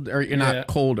cold, or not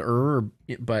colder,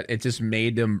 but it just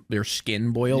made their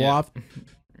skin boil off.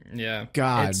 Yeah,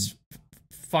 God,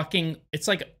 it's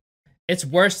like it's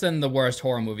worse than the worst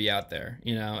horror movie out there.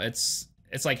 You know, it's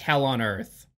like hell on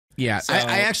earth. Yeah, so,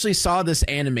 I actually saw this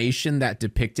animation that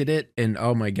depicted it, and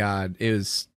oh my God, it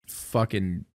was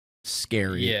fucking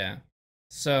scary. Yeah.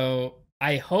 So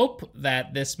I hope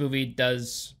that this movie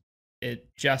does it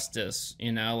justice,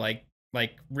 you know, like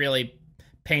really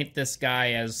paint this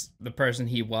guy as the person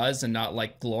he was and not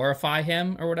like glorify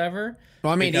him or whatever.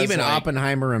 Well, I mean, because, even like,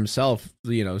 Oppenheimer himself,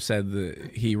 said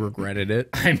that he regretted it.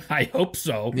 I hope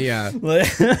so. Yeah.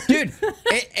 Dude,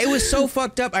 it was so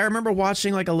fucked up. I remember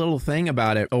watching like a little thing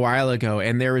about it a while ago,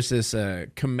 and there was this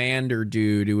commander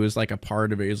dude who was like a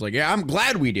part of it. He was like, yeah, I'm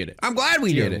glad we did it. I'm glad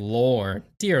we did it.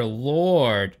 Dear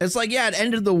Lord. It's like, yeah, it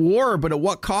ended the war, but at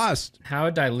what cost?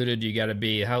 How diluted you gotta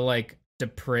be? How like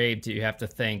depraved do you have to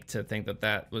think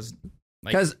that was...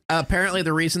 Because apparently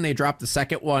the reason they dropped the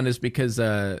second one is because,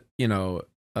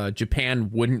 Japan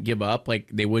wouldn't give up. Like,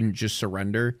 they wouldn't just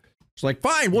surrender. It's like,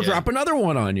 fine, we'll drop another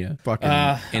one on you. Fucking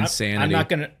insanity.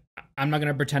 I'm not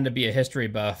gonna pretend to be a history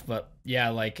buff, but yeah,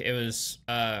 like, it was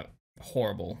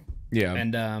horrible. Yeah.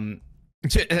 And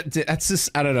that's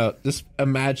just, I don't know. Just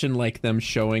imagine like them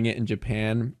showing it in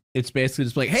Japan. It's basically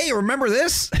just like, hey, remember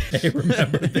this? Hey,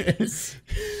 remember this?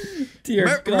 Dear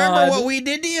God. Remember what we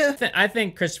did to you? I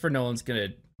think Christopher Nolan's gonna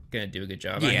do a good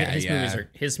job. Yeah,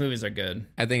 his movies are good.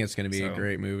 I think it's gonna be a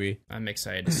great movie. I'm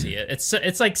excited to see it.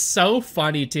 It's like so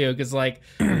funny too, because like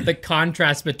the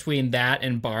contrast between that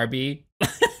and Barbie.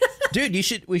 Dude,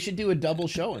 we should do a double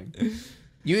showing.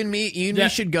 You and me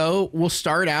should go. We'll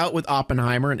start out with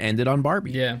Oppenheimer and end it on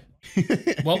Barbie. Yeah.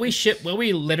 What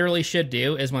we literally should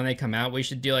do is when they come out, we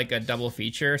should do like a double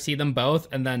feature, see them both,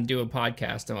 and then do a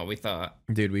podcast on what we thought.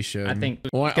 Dude, we should. I think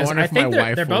I think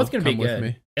they're both gonna be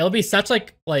good. It'll be such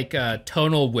like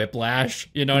tonal whiplash,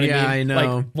 you know what I mean? Yeah, I know.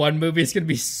 Like one movie's gonna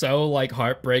be so like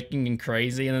heartbreaking and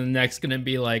crazy, and then the next gonna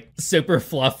be like super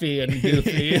fluffy and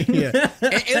goofy. Yeah,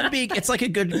 it's like a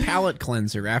good palate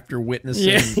cleanser after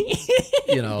witnessing,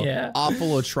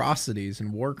 awful atrocities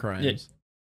and war crimes. Yeah.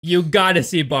 You gotta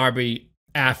see Barbie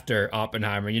after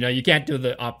Oppenheimer. You can't do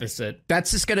the opposite.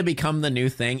 That's just gonna become the new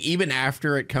thing. Even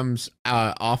after it comes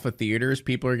off of theaters,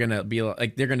 people are gonna be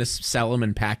like, they're gonna sell them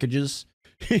in packages.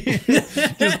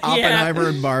 Just Oppenheimer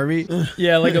and Barbie.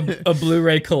 Yeah, like a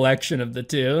Blu-ray collection of the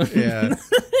two. Yeah.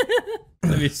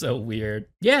 That'd be so weird.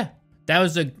 Yeah, that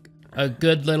was a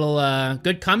good little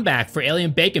good comeback for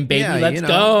Alienbacon, baby. Yeah, Let's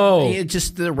go. It's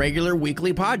just the regular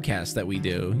weekly podcast that we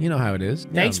do. You know how it is.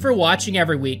 Thanks for watching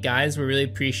every week, guys. We really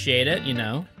appreciate it.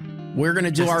 We're gonna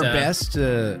do our best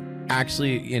to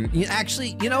actually, you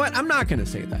know what? I'm not gonna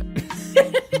say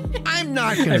that. I'm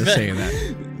not gonna say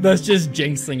that. That's just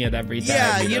jinxing it every time.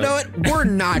 Yeah, you know what? We're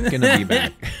not gonna be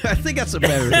back. I think that's a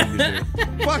better thing to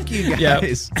do. Fuck you guys. Yep.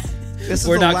 This is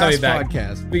the last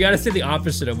podcast. We got to say the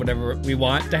opposite of whatever we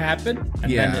want to happen,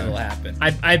 and then it'll happen.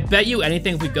 I bet you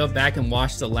anything if we go back and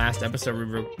watch the last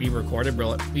episode we recorded,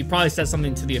 bro, we probably said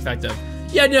something to the effect of,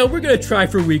 yeah, no, we're going to try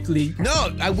for weekly. No,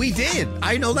 we did.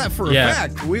 I know that for a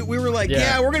fact. We were like,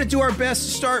 we're going to do our best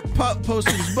to start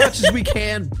posting as much as we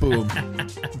can. Boom.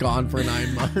 Gone for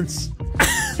 9 months.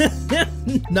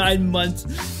 9 months.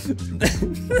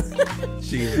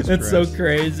 Jesus That's Christ. So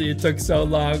crazy. It took so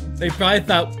long. They probably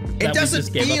thought it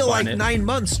doesn't feel like 9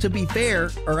 months, to be fair.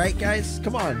 All right, guys,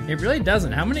 come on. It really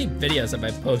doesn't. How many videos have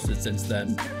I posted since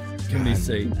then? Can we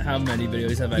see how many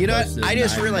videos have I posted? Know what? I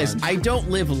just realized I don't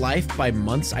live life by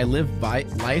months. I live by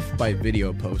life by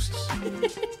video posts.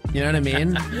 You know what I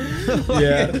mean?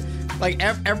 Yeah. Like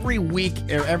every week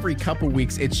or every couple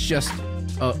weeks, it's just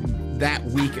that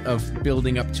week of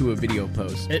building up to a video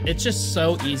post. It's just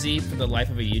so easy for the life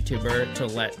of a YouTuber to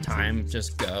let time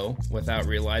just go without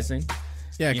realizing.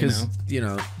 Yeah, because,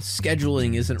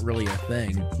 scheduling isn't really a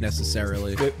thing,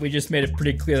 necessarily. We just made it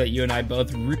pretty clear that you and I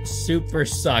both super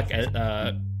suck at,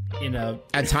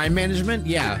 At time management?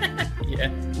 Yeah.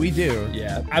 Yeah. We do.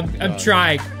 Yeah. I'm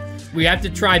trying. We have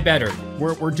to try better.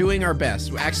 We're doing our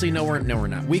best. Actually, no, we're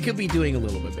not. We could be doing a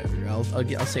little bit better. I'll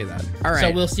say that. All right.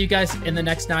 So we'll see you guys in the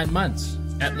next 9 months.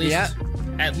 At least. Yeah.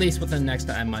 At least within the next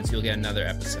 9 months, you'll get another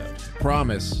episode.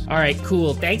 Promise. All right,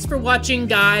 cool. Thanks for watching,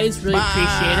 guys. Really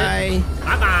appreciate it.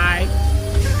 Bye-bye.